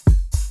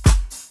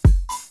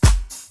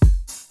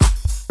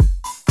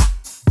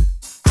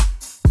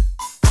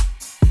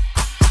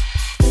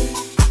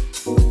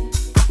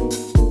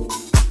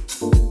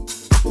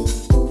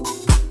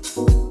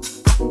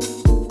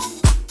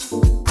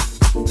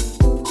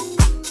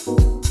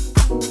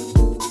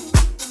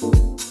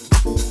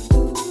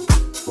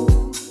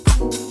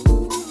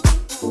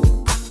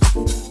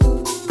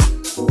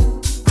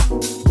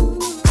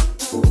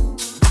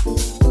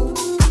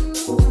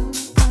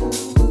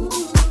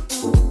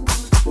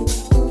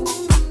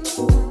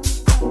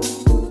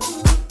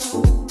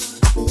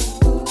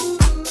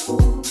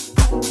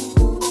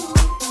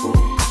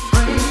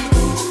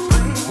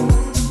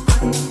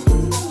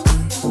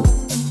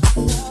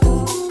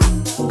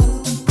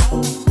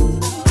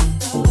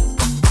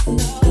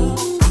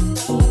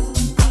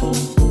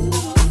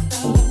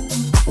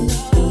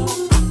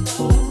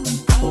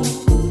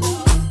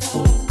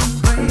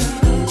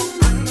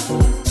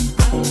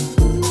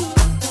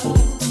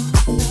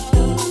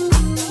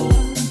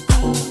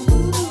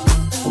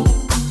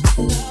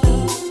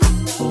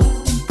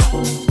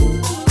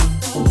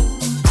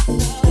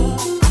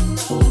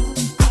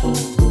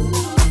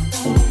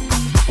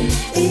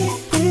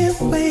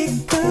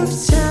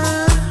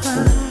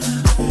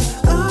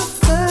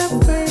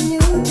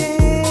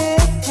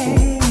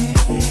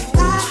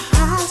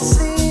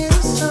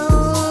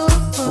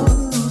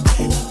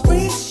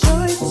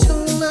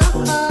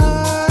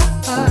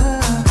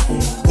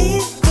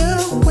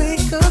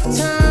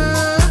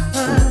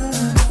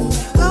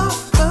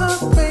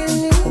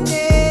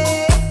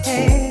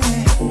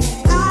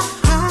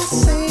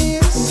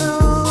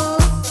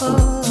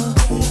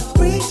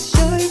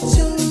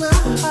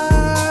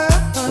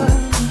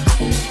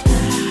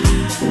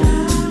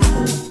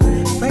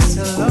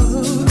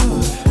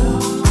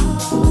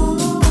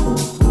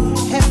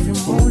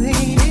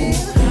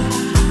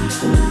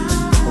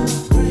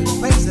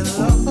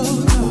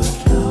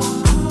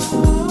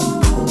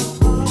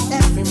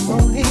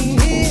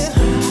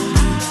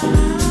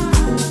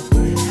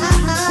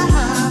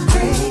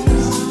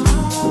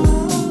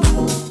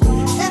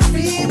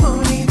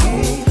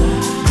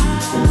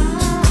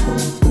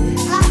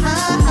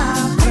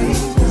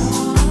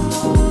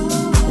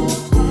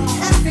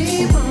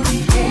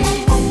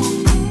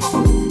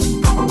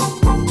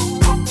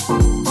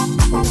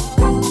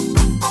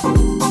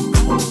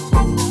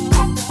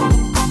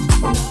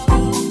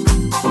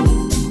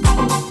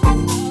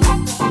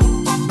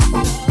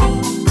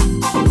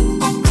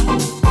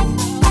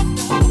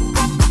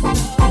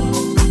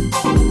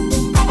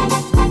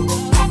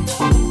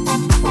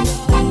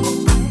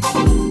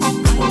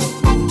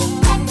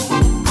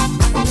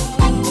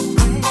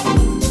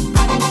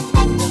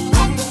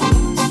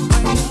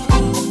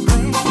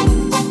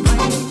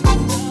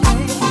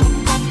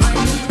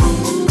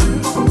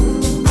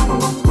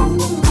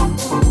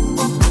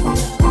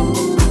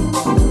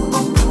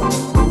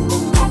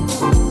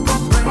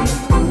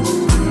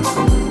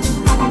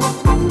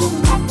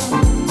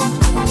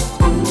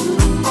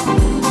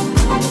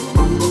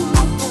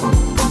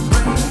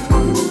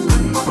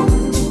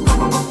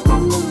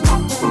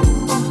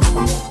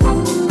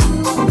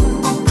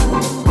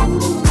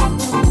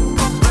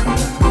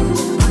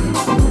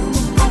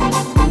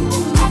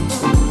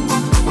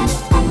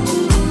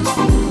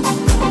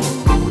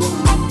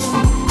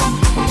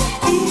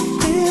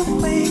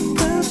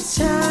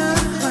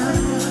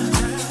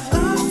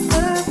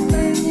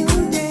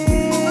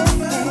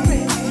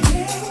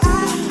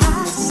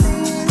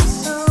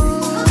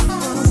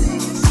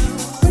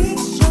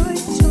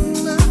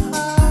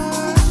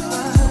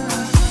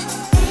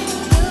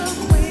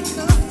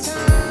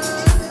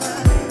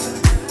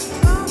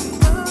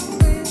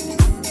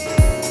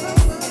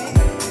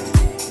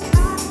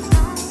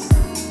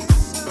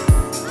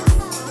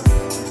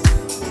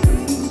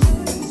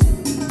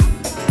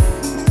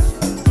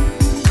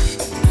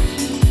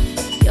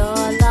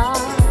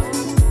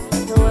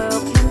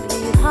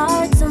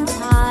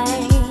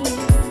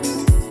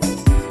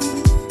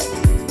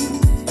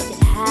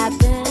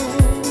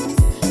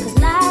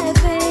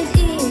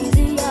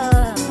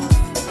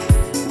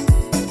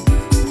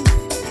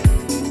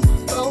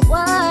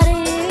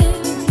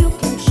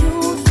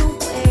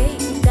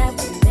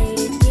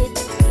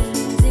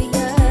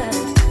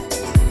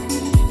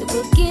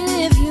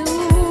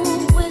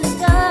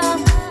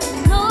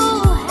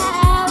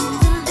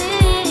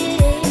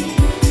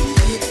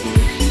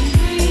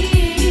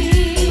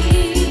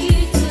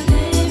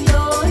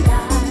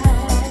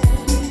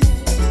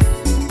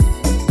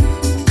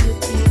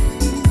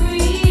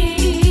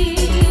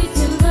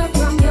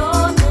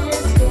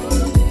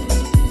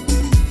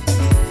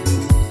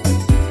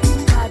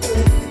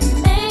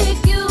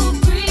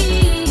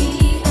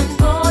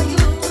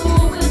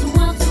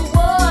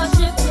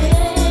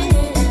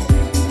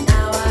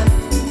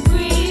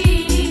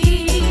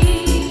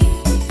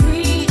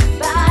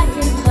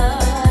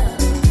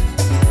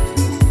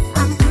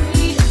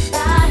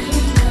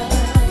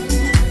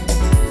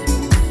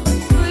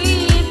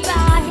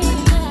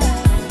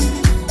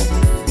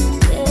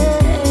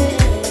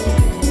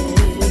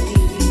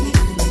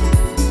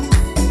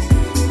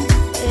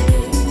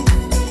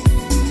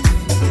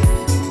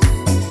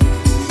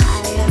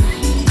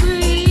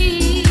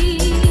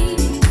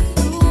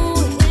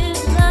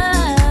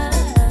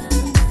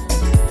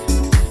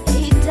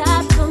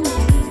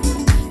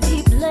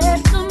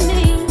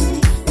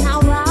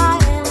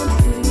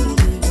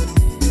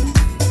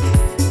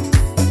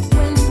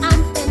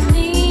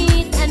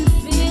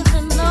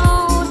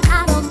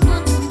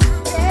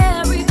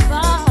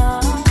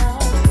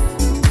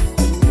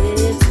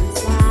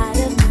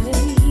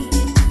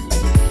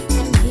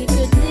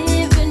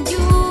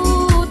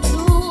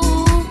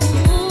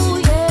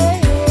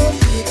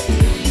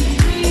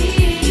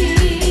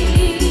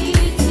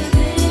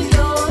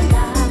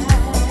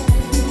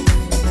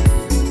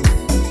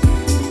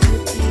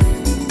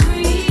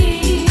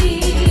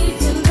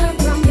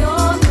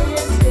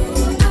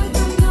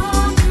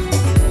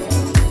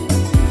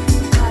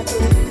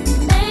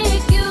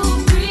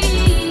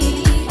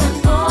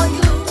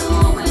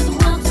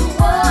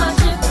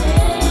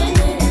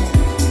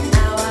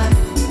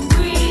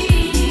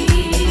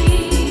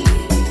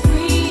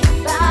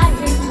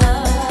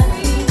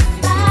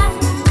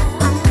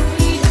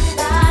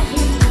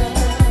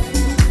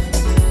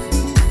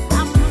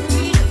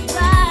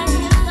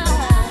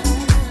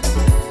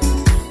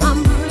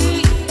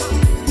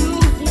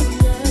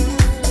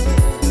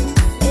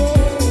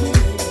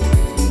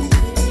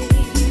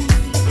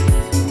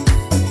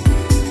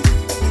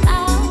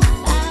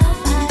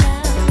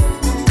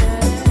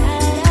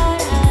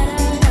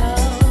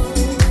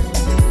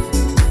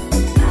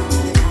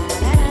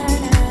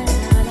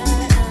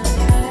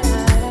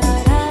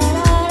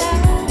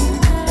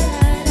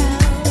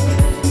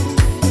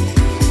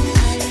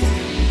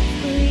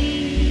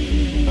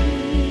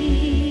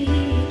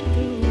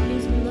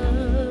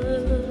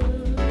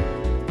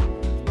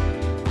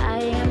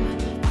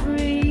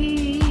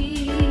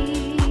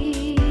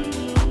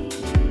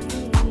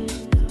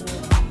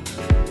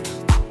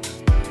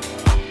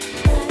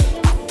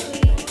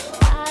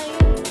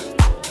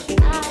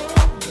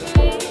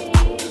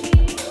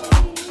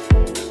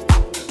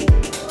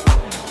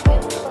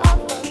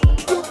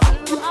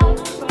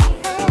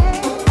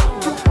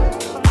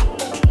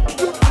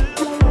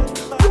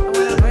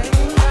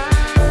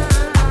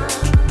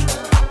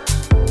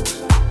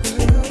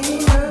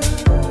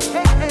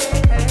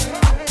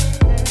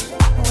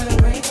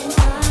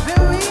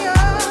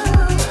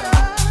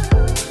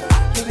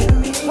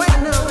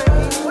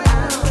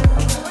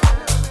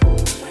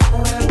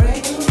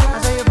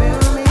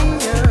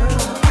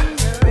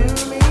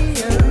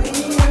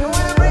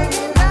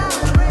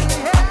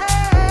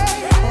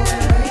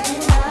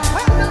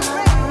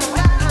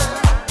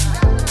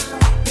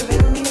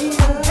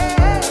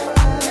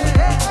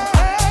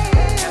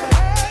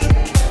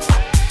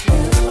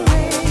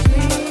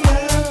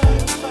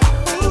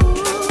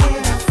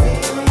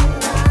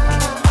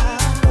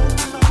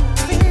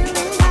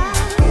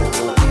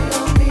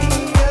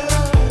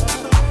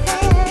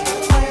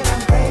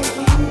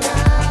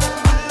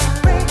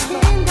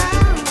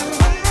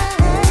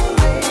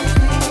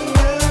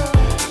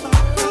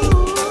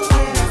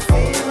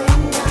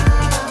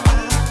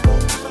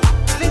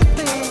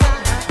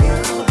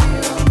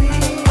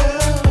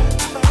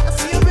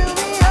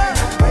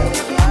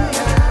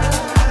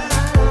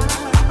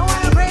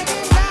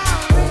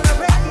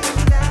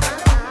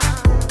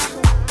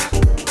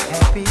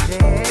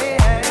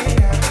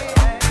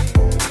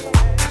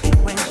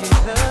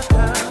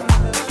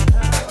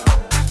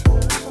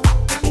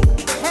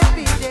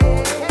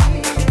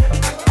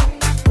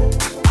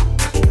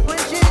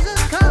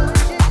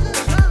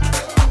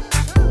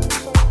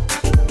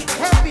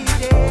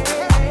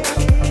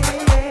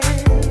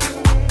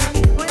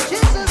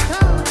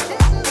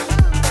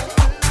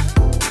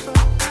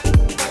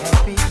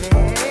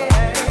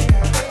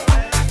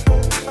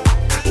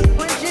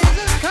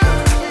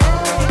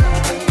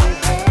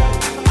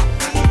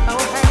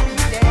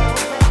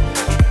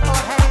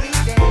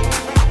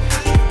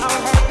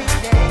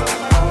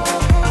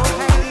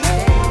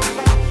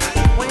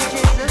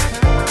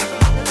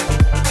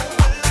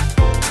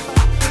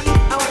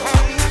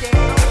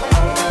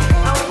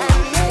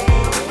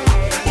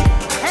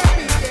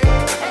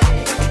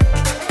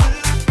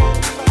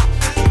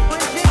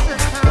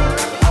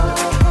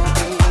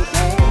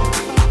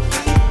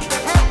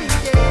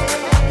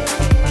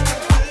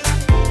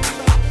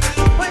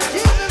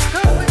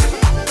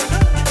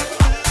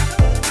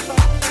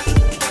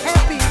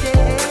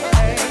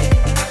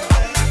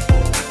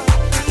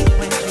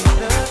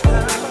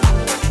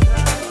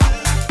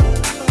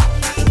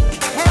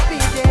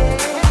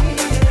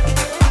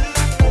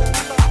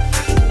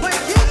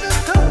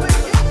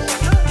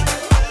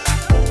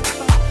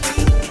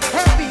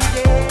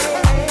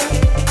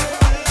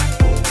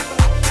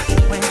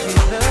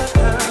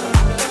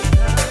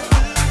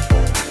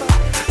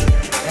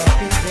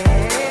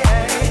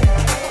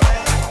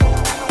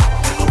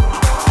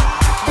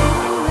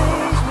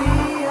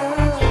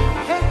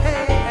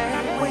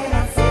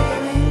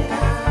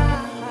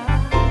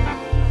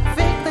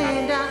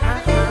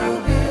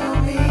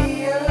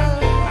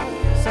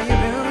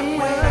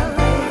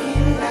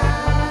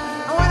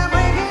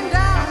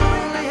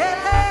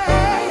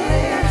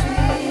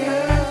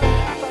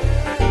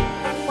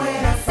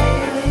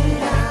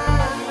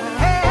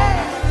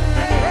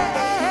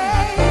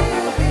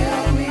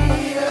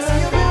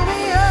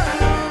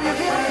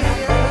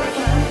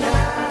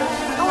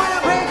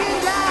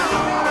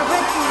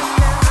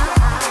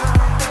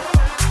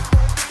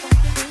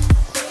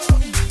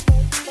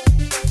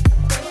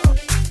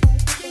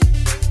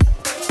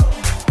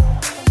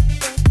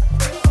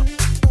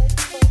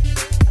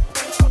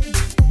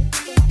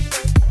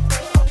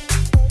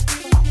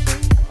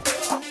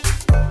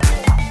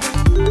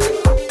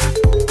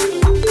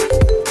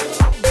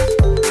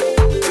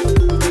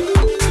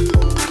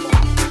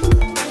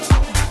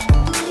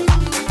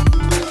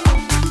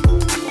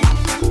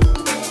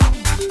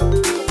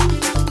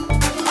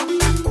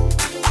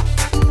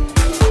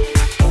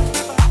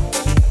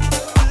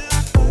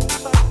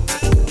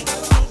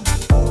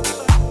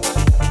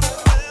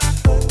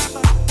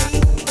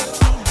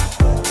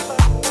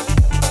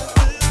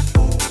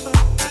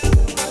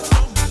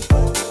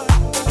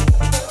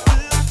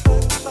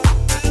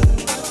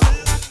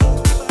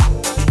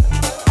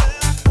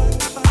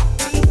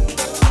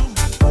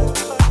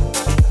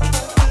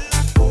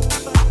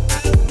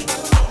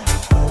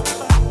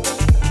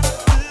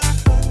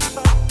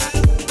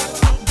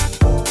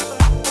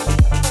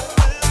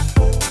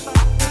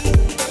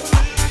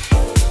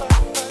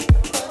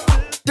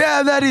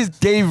 that is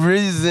Dave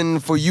Reason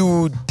for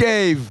you.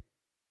 Dave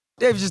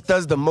just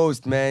does the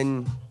most,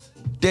 man.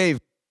 Dave,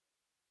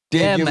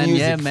 Yeah, your man,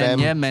 music, yeah, man, fam.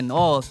 yeah, man.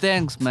 Oh,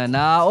 thanks, man.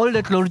 All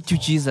the glory to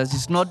Jesus.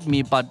 It's not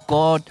me, but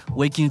God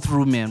working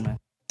through me, man.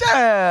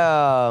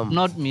 Damn.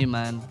 Not me,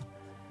 man.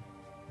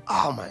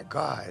 Oh my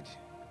God.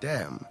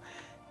 Damn.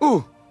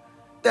 Ooh.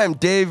 Damn,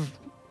 Dave.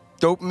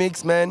 Dope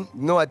mix, man.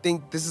 No, I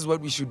think this is what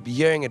we should be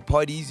hearing at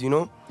parties, you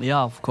know?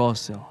 Yeah, of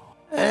course, yeah.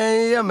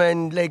 Yeah,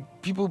 man.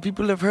 Like people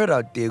have heard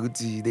out there.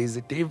 There's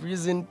a Dave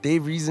Reason.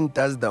 Dave Reason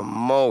does the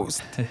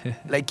most.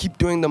 Like keep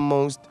doing the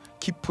most.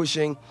 Keep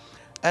pushing.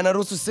 And I'd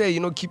also say,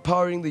 keep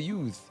powering the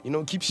youth.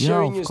 Keep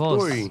sharing your of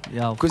course. story.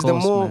 Yeah, of Because the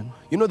course, more,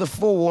 man. the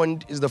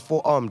forewarned is the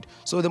forearmed.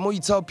 So the more you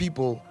tell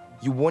people,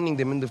 you're warning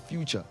them in the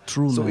future.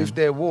 True, So man. if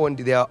they're warned,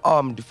 they are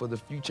armed for the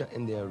future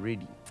and they are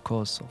ready. Of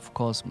course,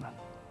 man.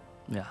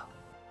 Yeah.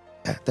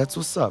 Yeah, that's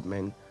what's up,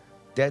 man.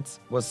 That's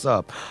what's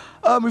up.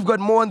 We've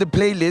got more on the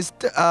playlist.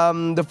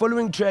 The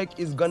following track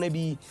is gonna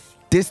be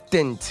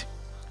Distant.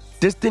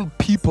 Distant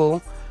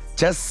People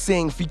Just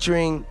Sing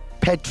featuring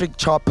Patrick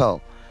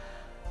Chappell.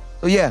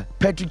 So yeah,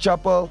 Patrick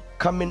Chappell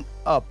coming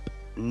up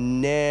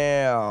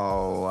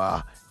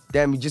now.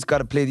 Damn, we just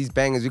gotta play these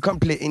bangers. We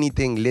can't play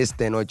anything less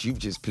than what you've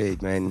just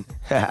played, man.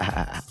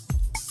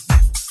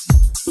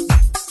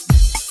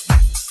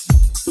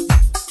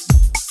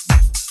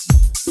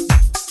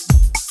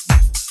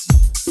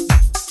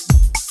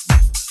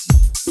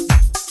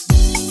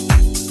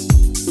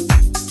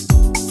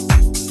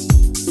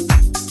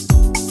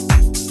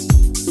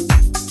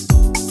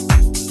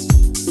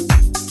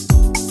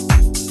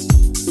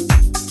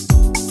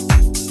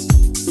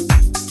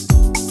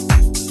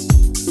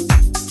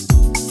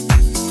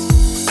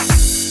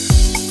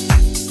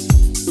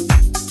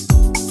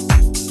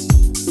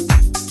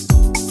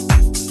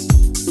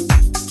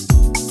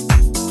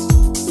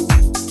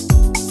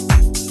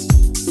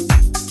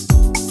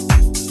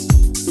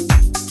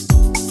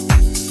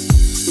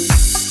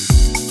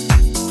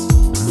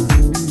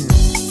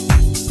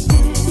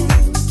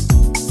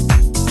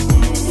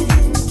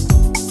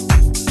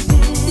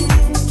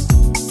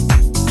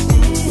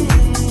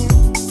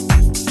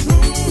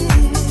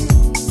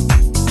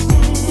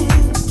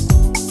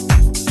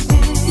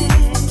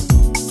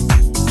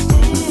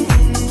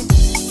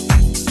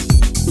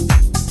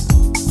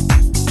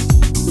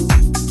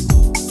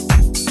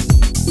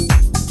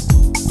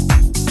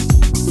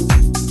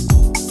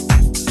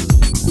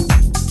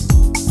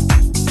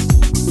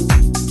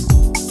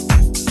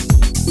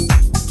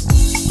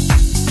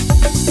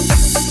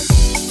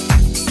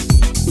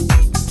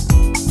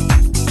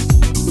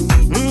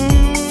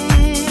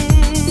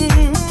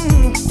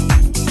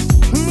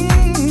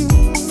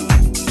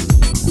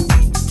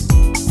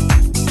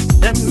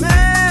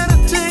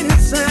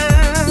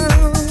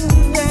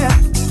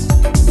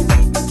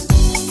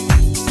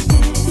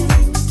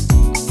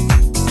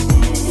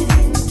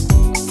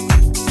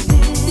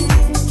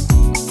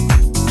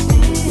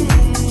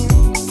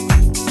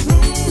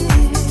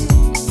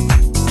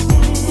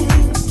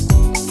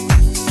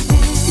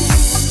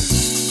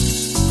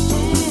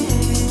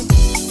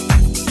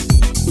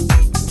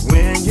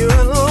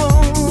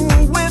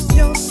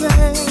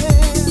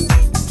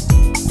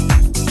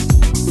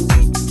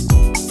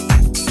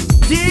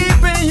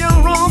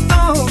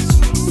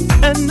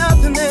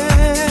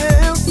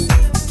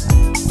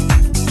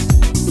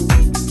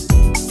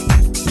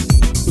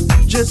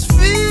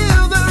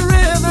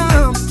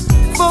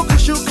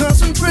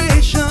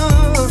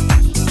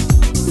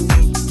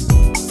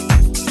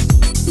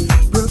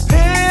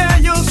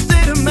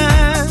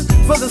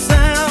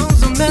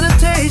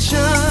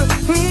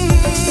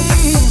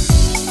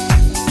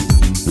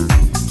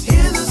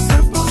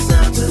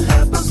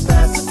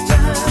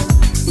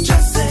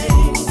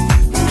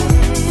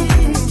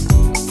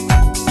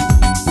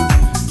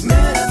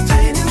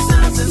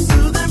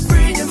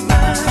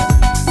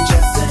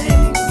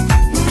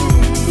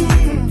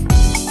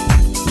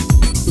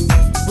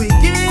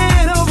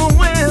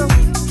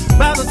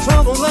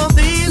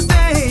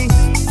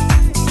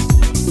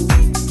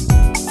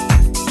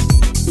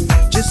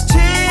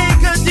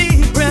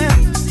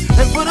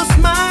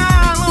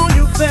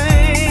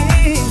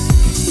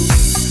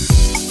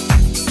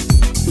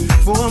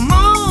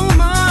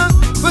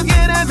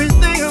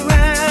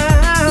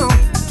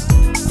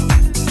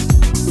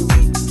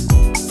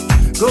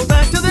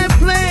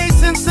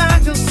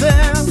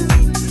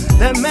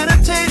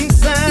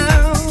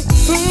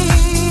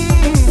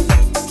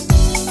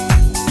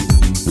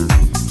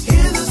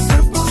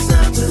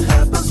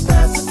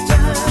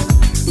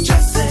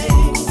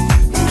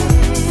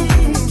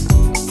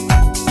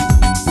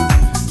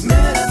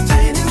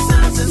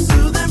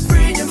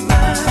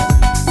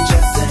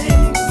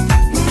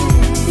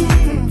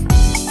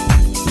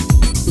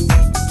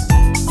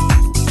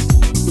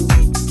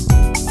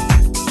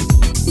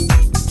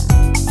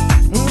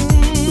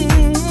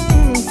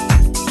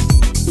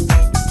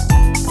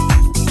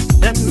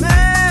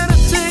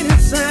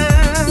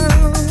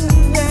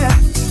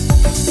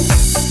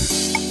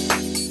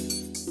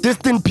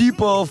 Distant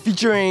People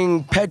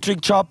featuring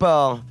Patrick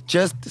Chappell,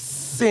 Just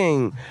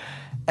Sing.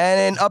 And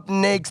then up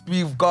next,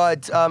 we've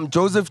got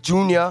Joseph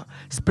Jr.,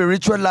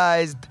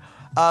 Spiritualized.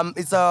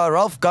 It's a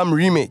Ralph Gum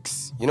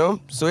remix, you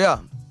know? So yeah,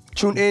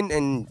 tune in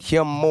and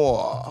hear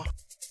more.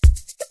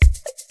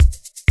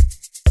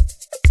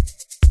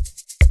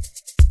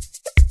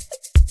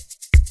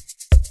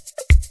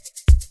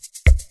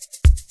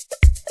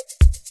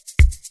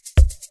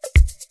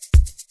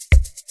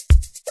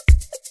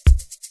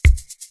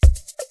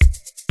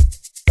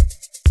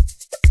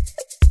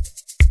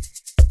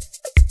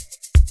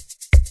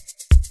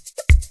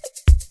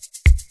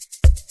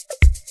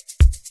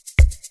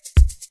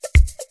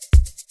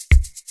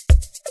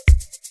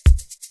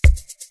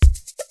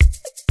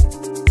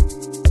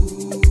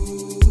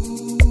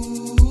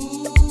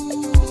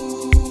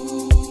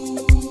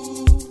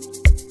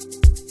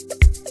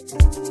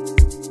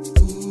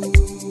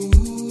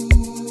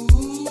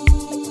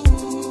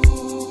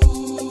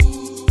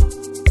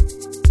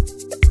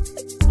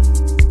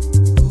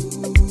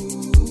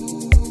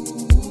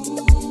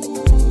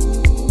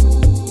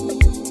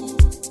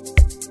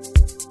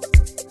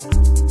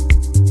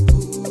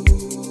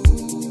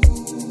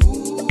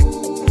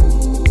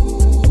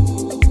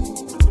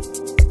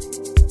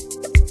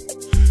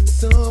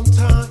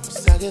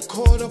 Sometimes I get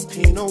caught up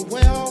in a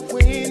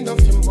whirlwind of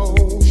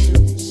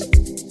emotions.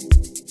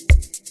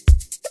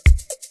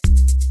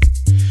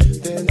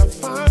 Then I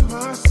find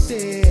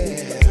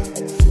myself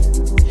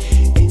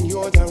in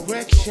your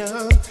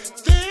direction.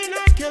 Then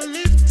I get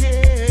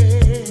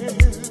lifted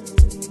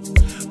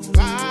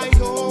by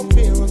your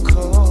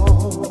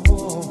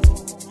miracle.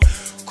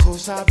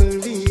 'Cause I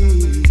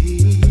believe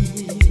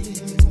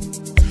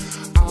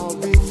I'll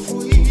be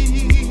free.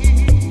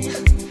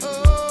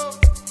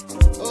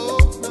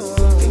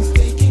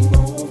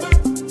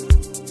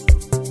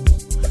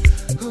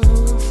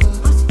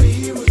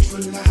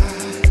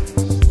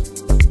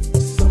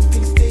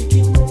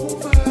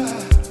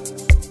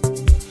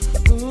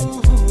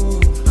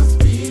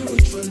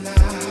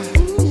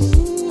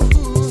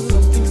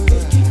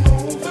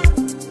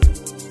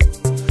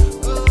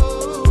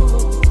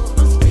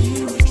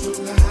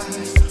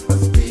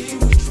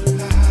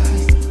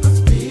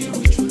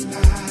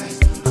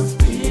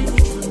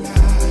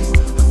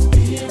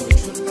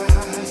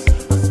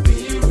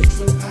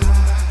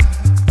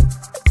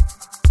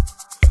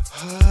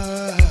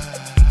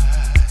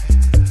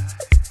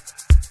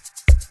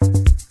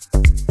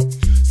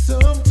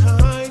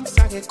 Sometimes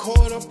I get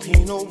caught up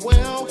in a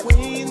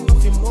whirlwind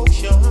of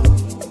emotion.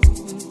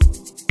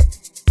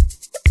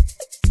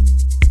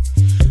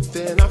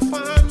 Then I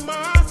find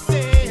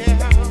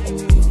myself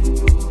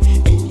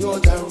in your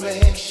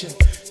direction.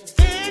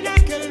 Then I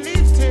get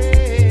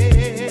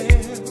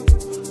lifted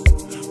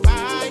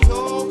by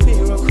your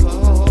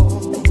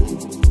miracle.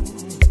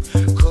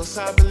 'Cause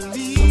I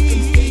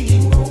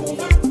believe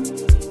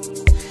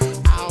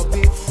I'll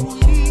be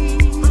free.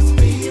 My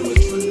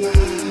spiritual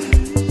life.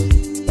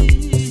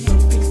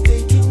 Something's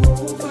taking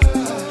over.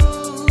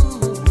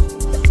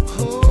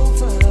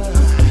 Over.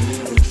 My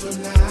spiritual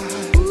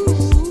life.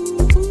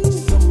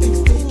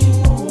 Something's taking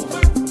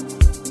over.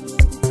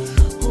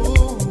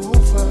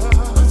 Over.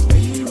 My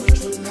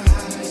spiritual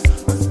life.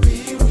 My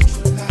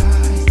spiritual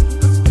life.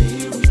 My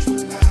spiritual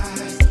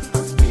life.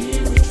 My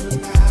spiritual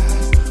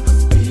life. My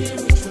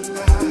spiritual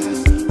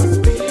life. My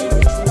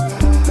spiritual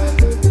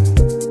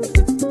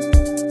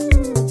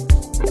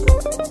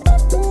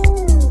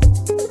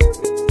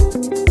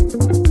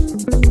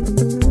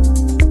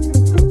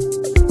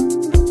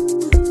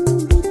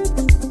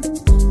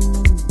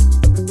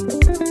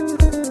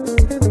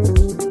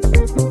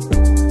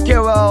Okay,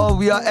 well,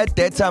 we are at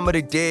that time of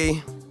the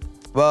day,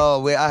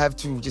 well, where I have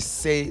to just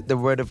say the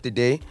word of the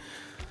day.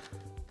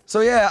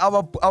 So yeah,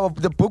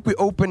 the book we're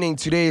opening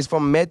today is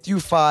from Matthew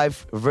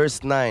 5,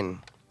 verse 9.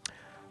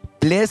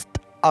 Blessed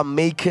are the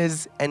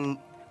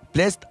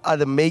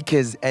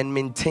makers and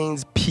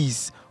maintains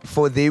peace,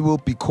 for they will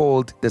be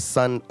called the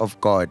Son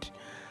of God.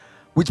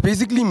 Which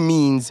basically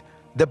means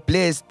the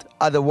blessed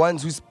are the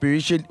ones who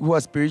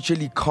are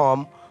spiritually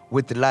calm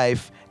with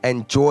life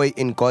and joy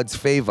in God's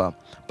favor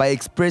by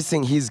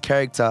expressing his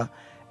character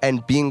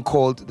and being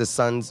called the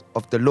sons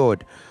of the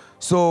Lord.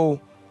 So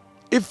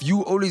if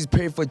you always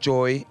pray for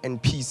joy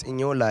and peace in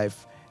your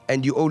life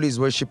and you always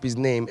worship his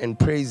name and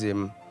praise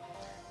him,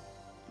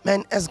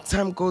 man, as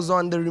time goes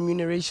on, the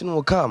remuneration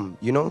will come,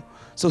 you know?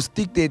 So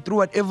stick there through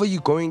whatever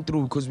you're going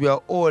through, because we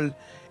are all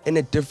in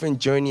a different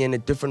journey and a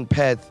different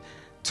path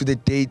to the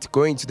date,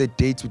 going to the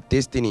date with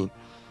destiny.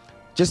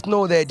 Just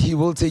know that he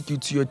will take you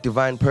to your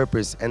divine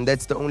purpose, and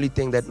that's the only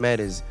thing that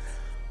matters.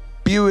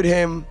 Be with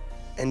him,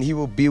 and he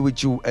will be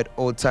with you at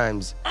all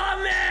times.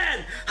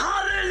 Amen.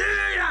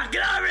 Hallelujah.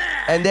 Glory.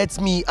 And that's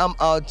me. I'm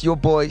out. Your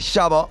boy,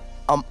 Shaba.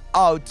 I'm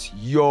out,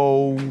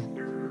 yo.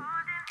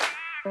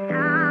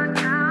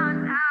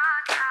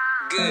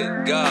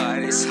 Good God,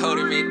 it's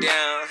holding me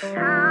down.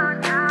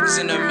 Cause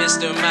in the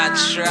midst of my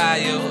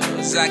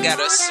trials, I got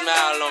a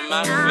smile on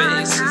my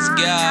face. Cause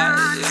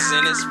God is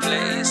in his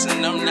place,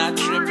 and I'm not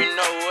tripping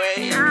no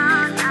way.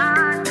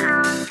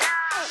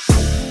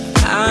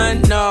 I I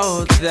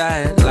know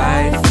that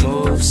life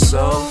moves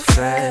so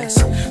fast,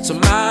 so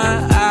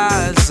my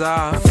eyes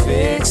are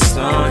fixed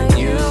on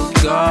you,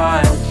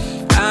 God.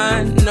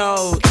 I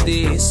know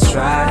these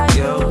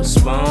trials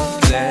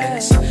won't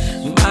last.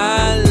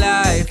 My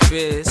life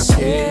is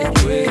hit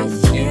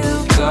with you,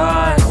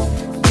 God.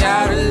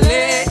 Gotta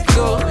let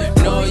go,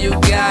 no, you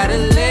gotta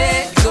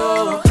let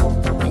go.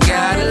 You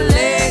gotta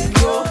let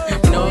go,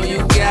 no, you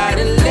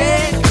gotta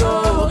let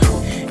go.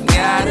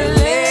 Gotta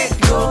let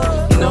go,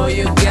 no,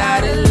 you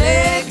gotta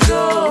let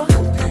go.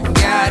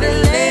 Gotta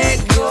let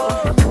go,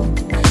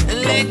 and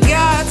let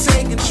God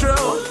take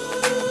control.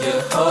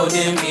 You're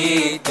holding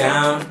me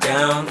down,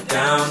 down,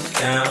 down,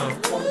 down.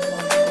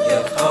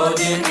 You're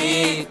holding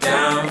me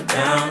down,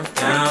 down,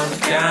 down,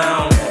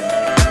 down.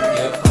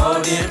 You're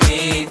holding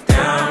me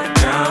down,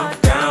 down,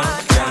 down,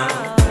 down.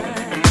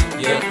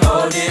 You're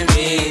holding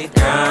me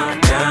down,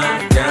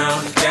 down, down,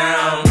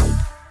 down.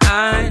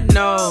 I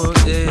know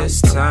this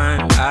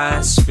time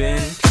I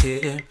spend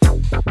here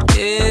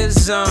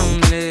is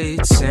only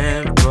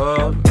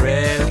temporary,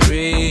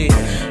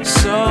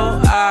 so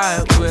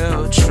I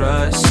will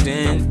trust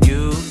in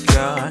you,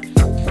 God.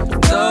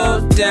 Though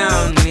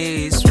down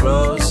these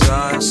roads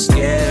are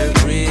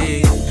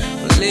scary,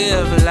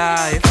 live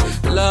life,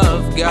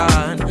 love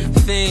God,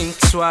 think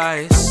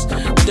twice,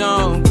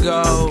 don't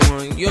go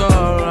on your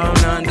own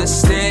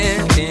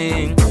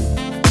understanding,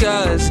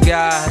 'cause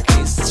God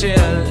is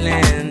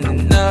chillin'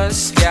 in the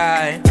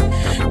sky.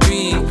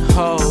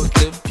 Behold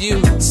the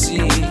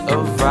beauty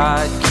of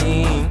our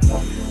King.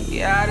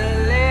 Gotta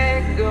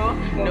let go,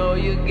 no,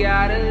 you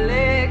gotta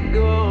let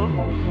go.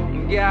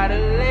 You gotta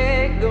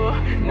let go,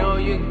 no,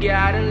 you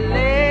gotta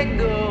let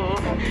go.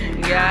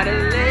 Gotta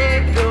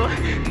let go,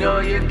 no,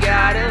 you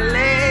gotta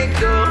let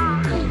go.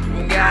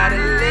 You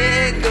gotta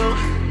let go,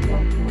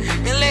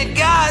 and let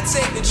God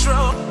take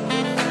control.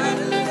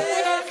 Gotta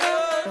let go,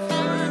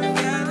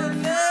 gotta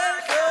let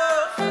go,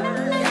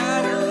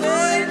 gotta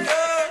let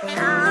go,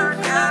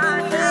 gotta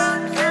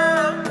let go,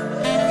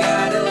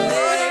 gotta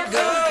let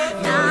go,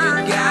 no, you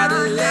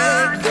gotta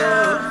let go,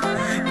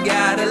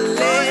 gotta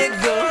let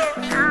go,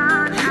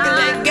 and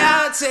let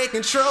God take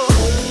control.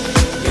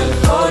 You're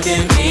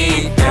holding me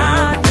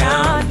down,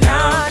 down,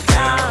 down,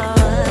 down.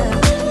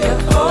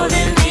 You're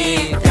holding me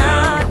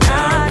down,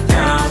 down,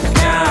 down,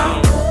 down.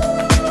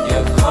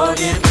 You're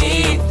holding me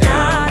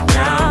down,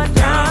 down,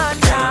 down,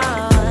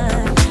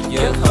 down.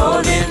 You're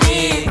holding me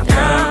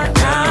down,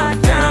 down,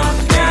 down,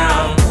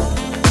 down.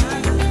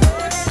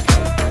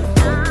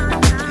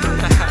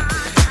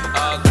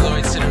 All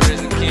glory to the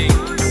risen King,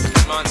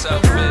 Montel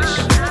Fish,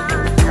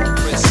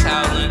 Chris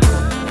Howland.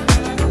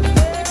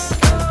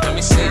 Let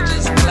me say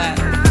just clap,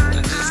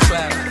 and just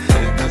clap,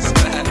 just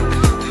clap.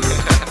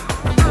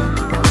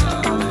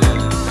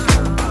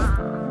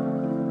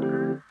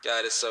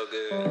 God is so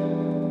good.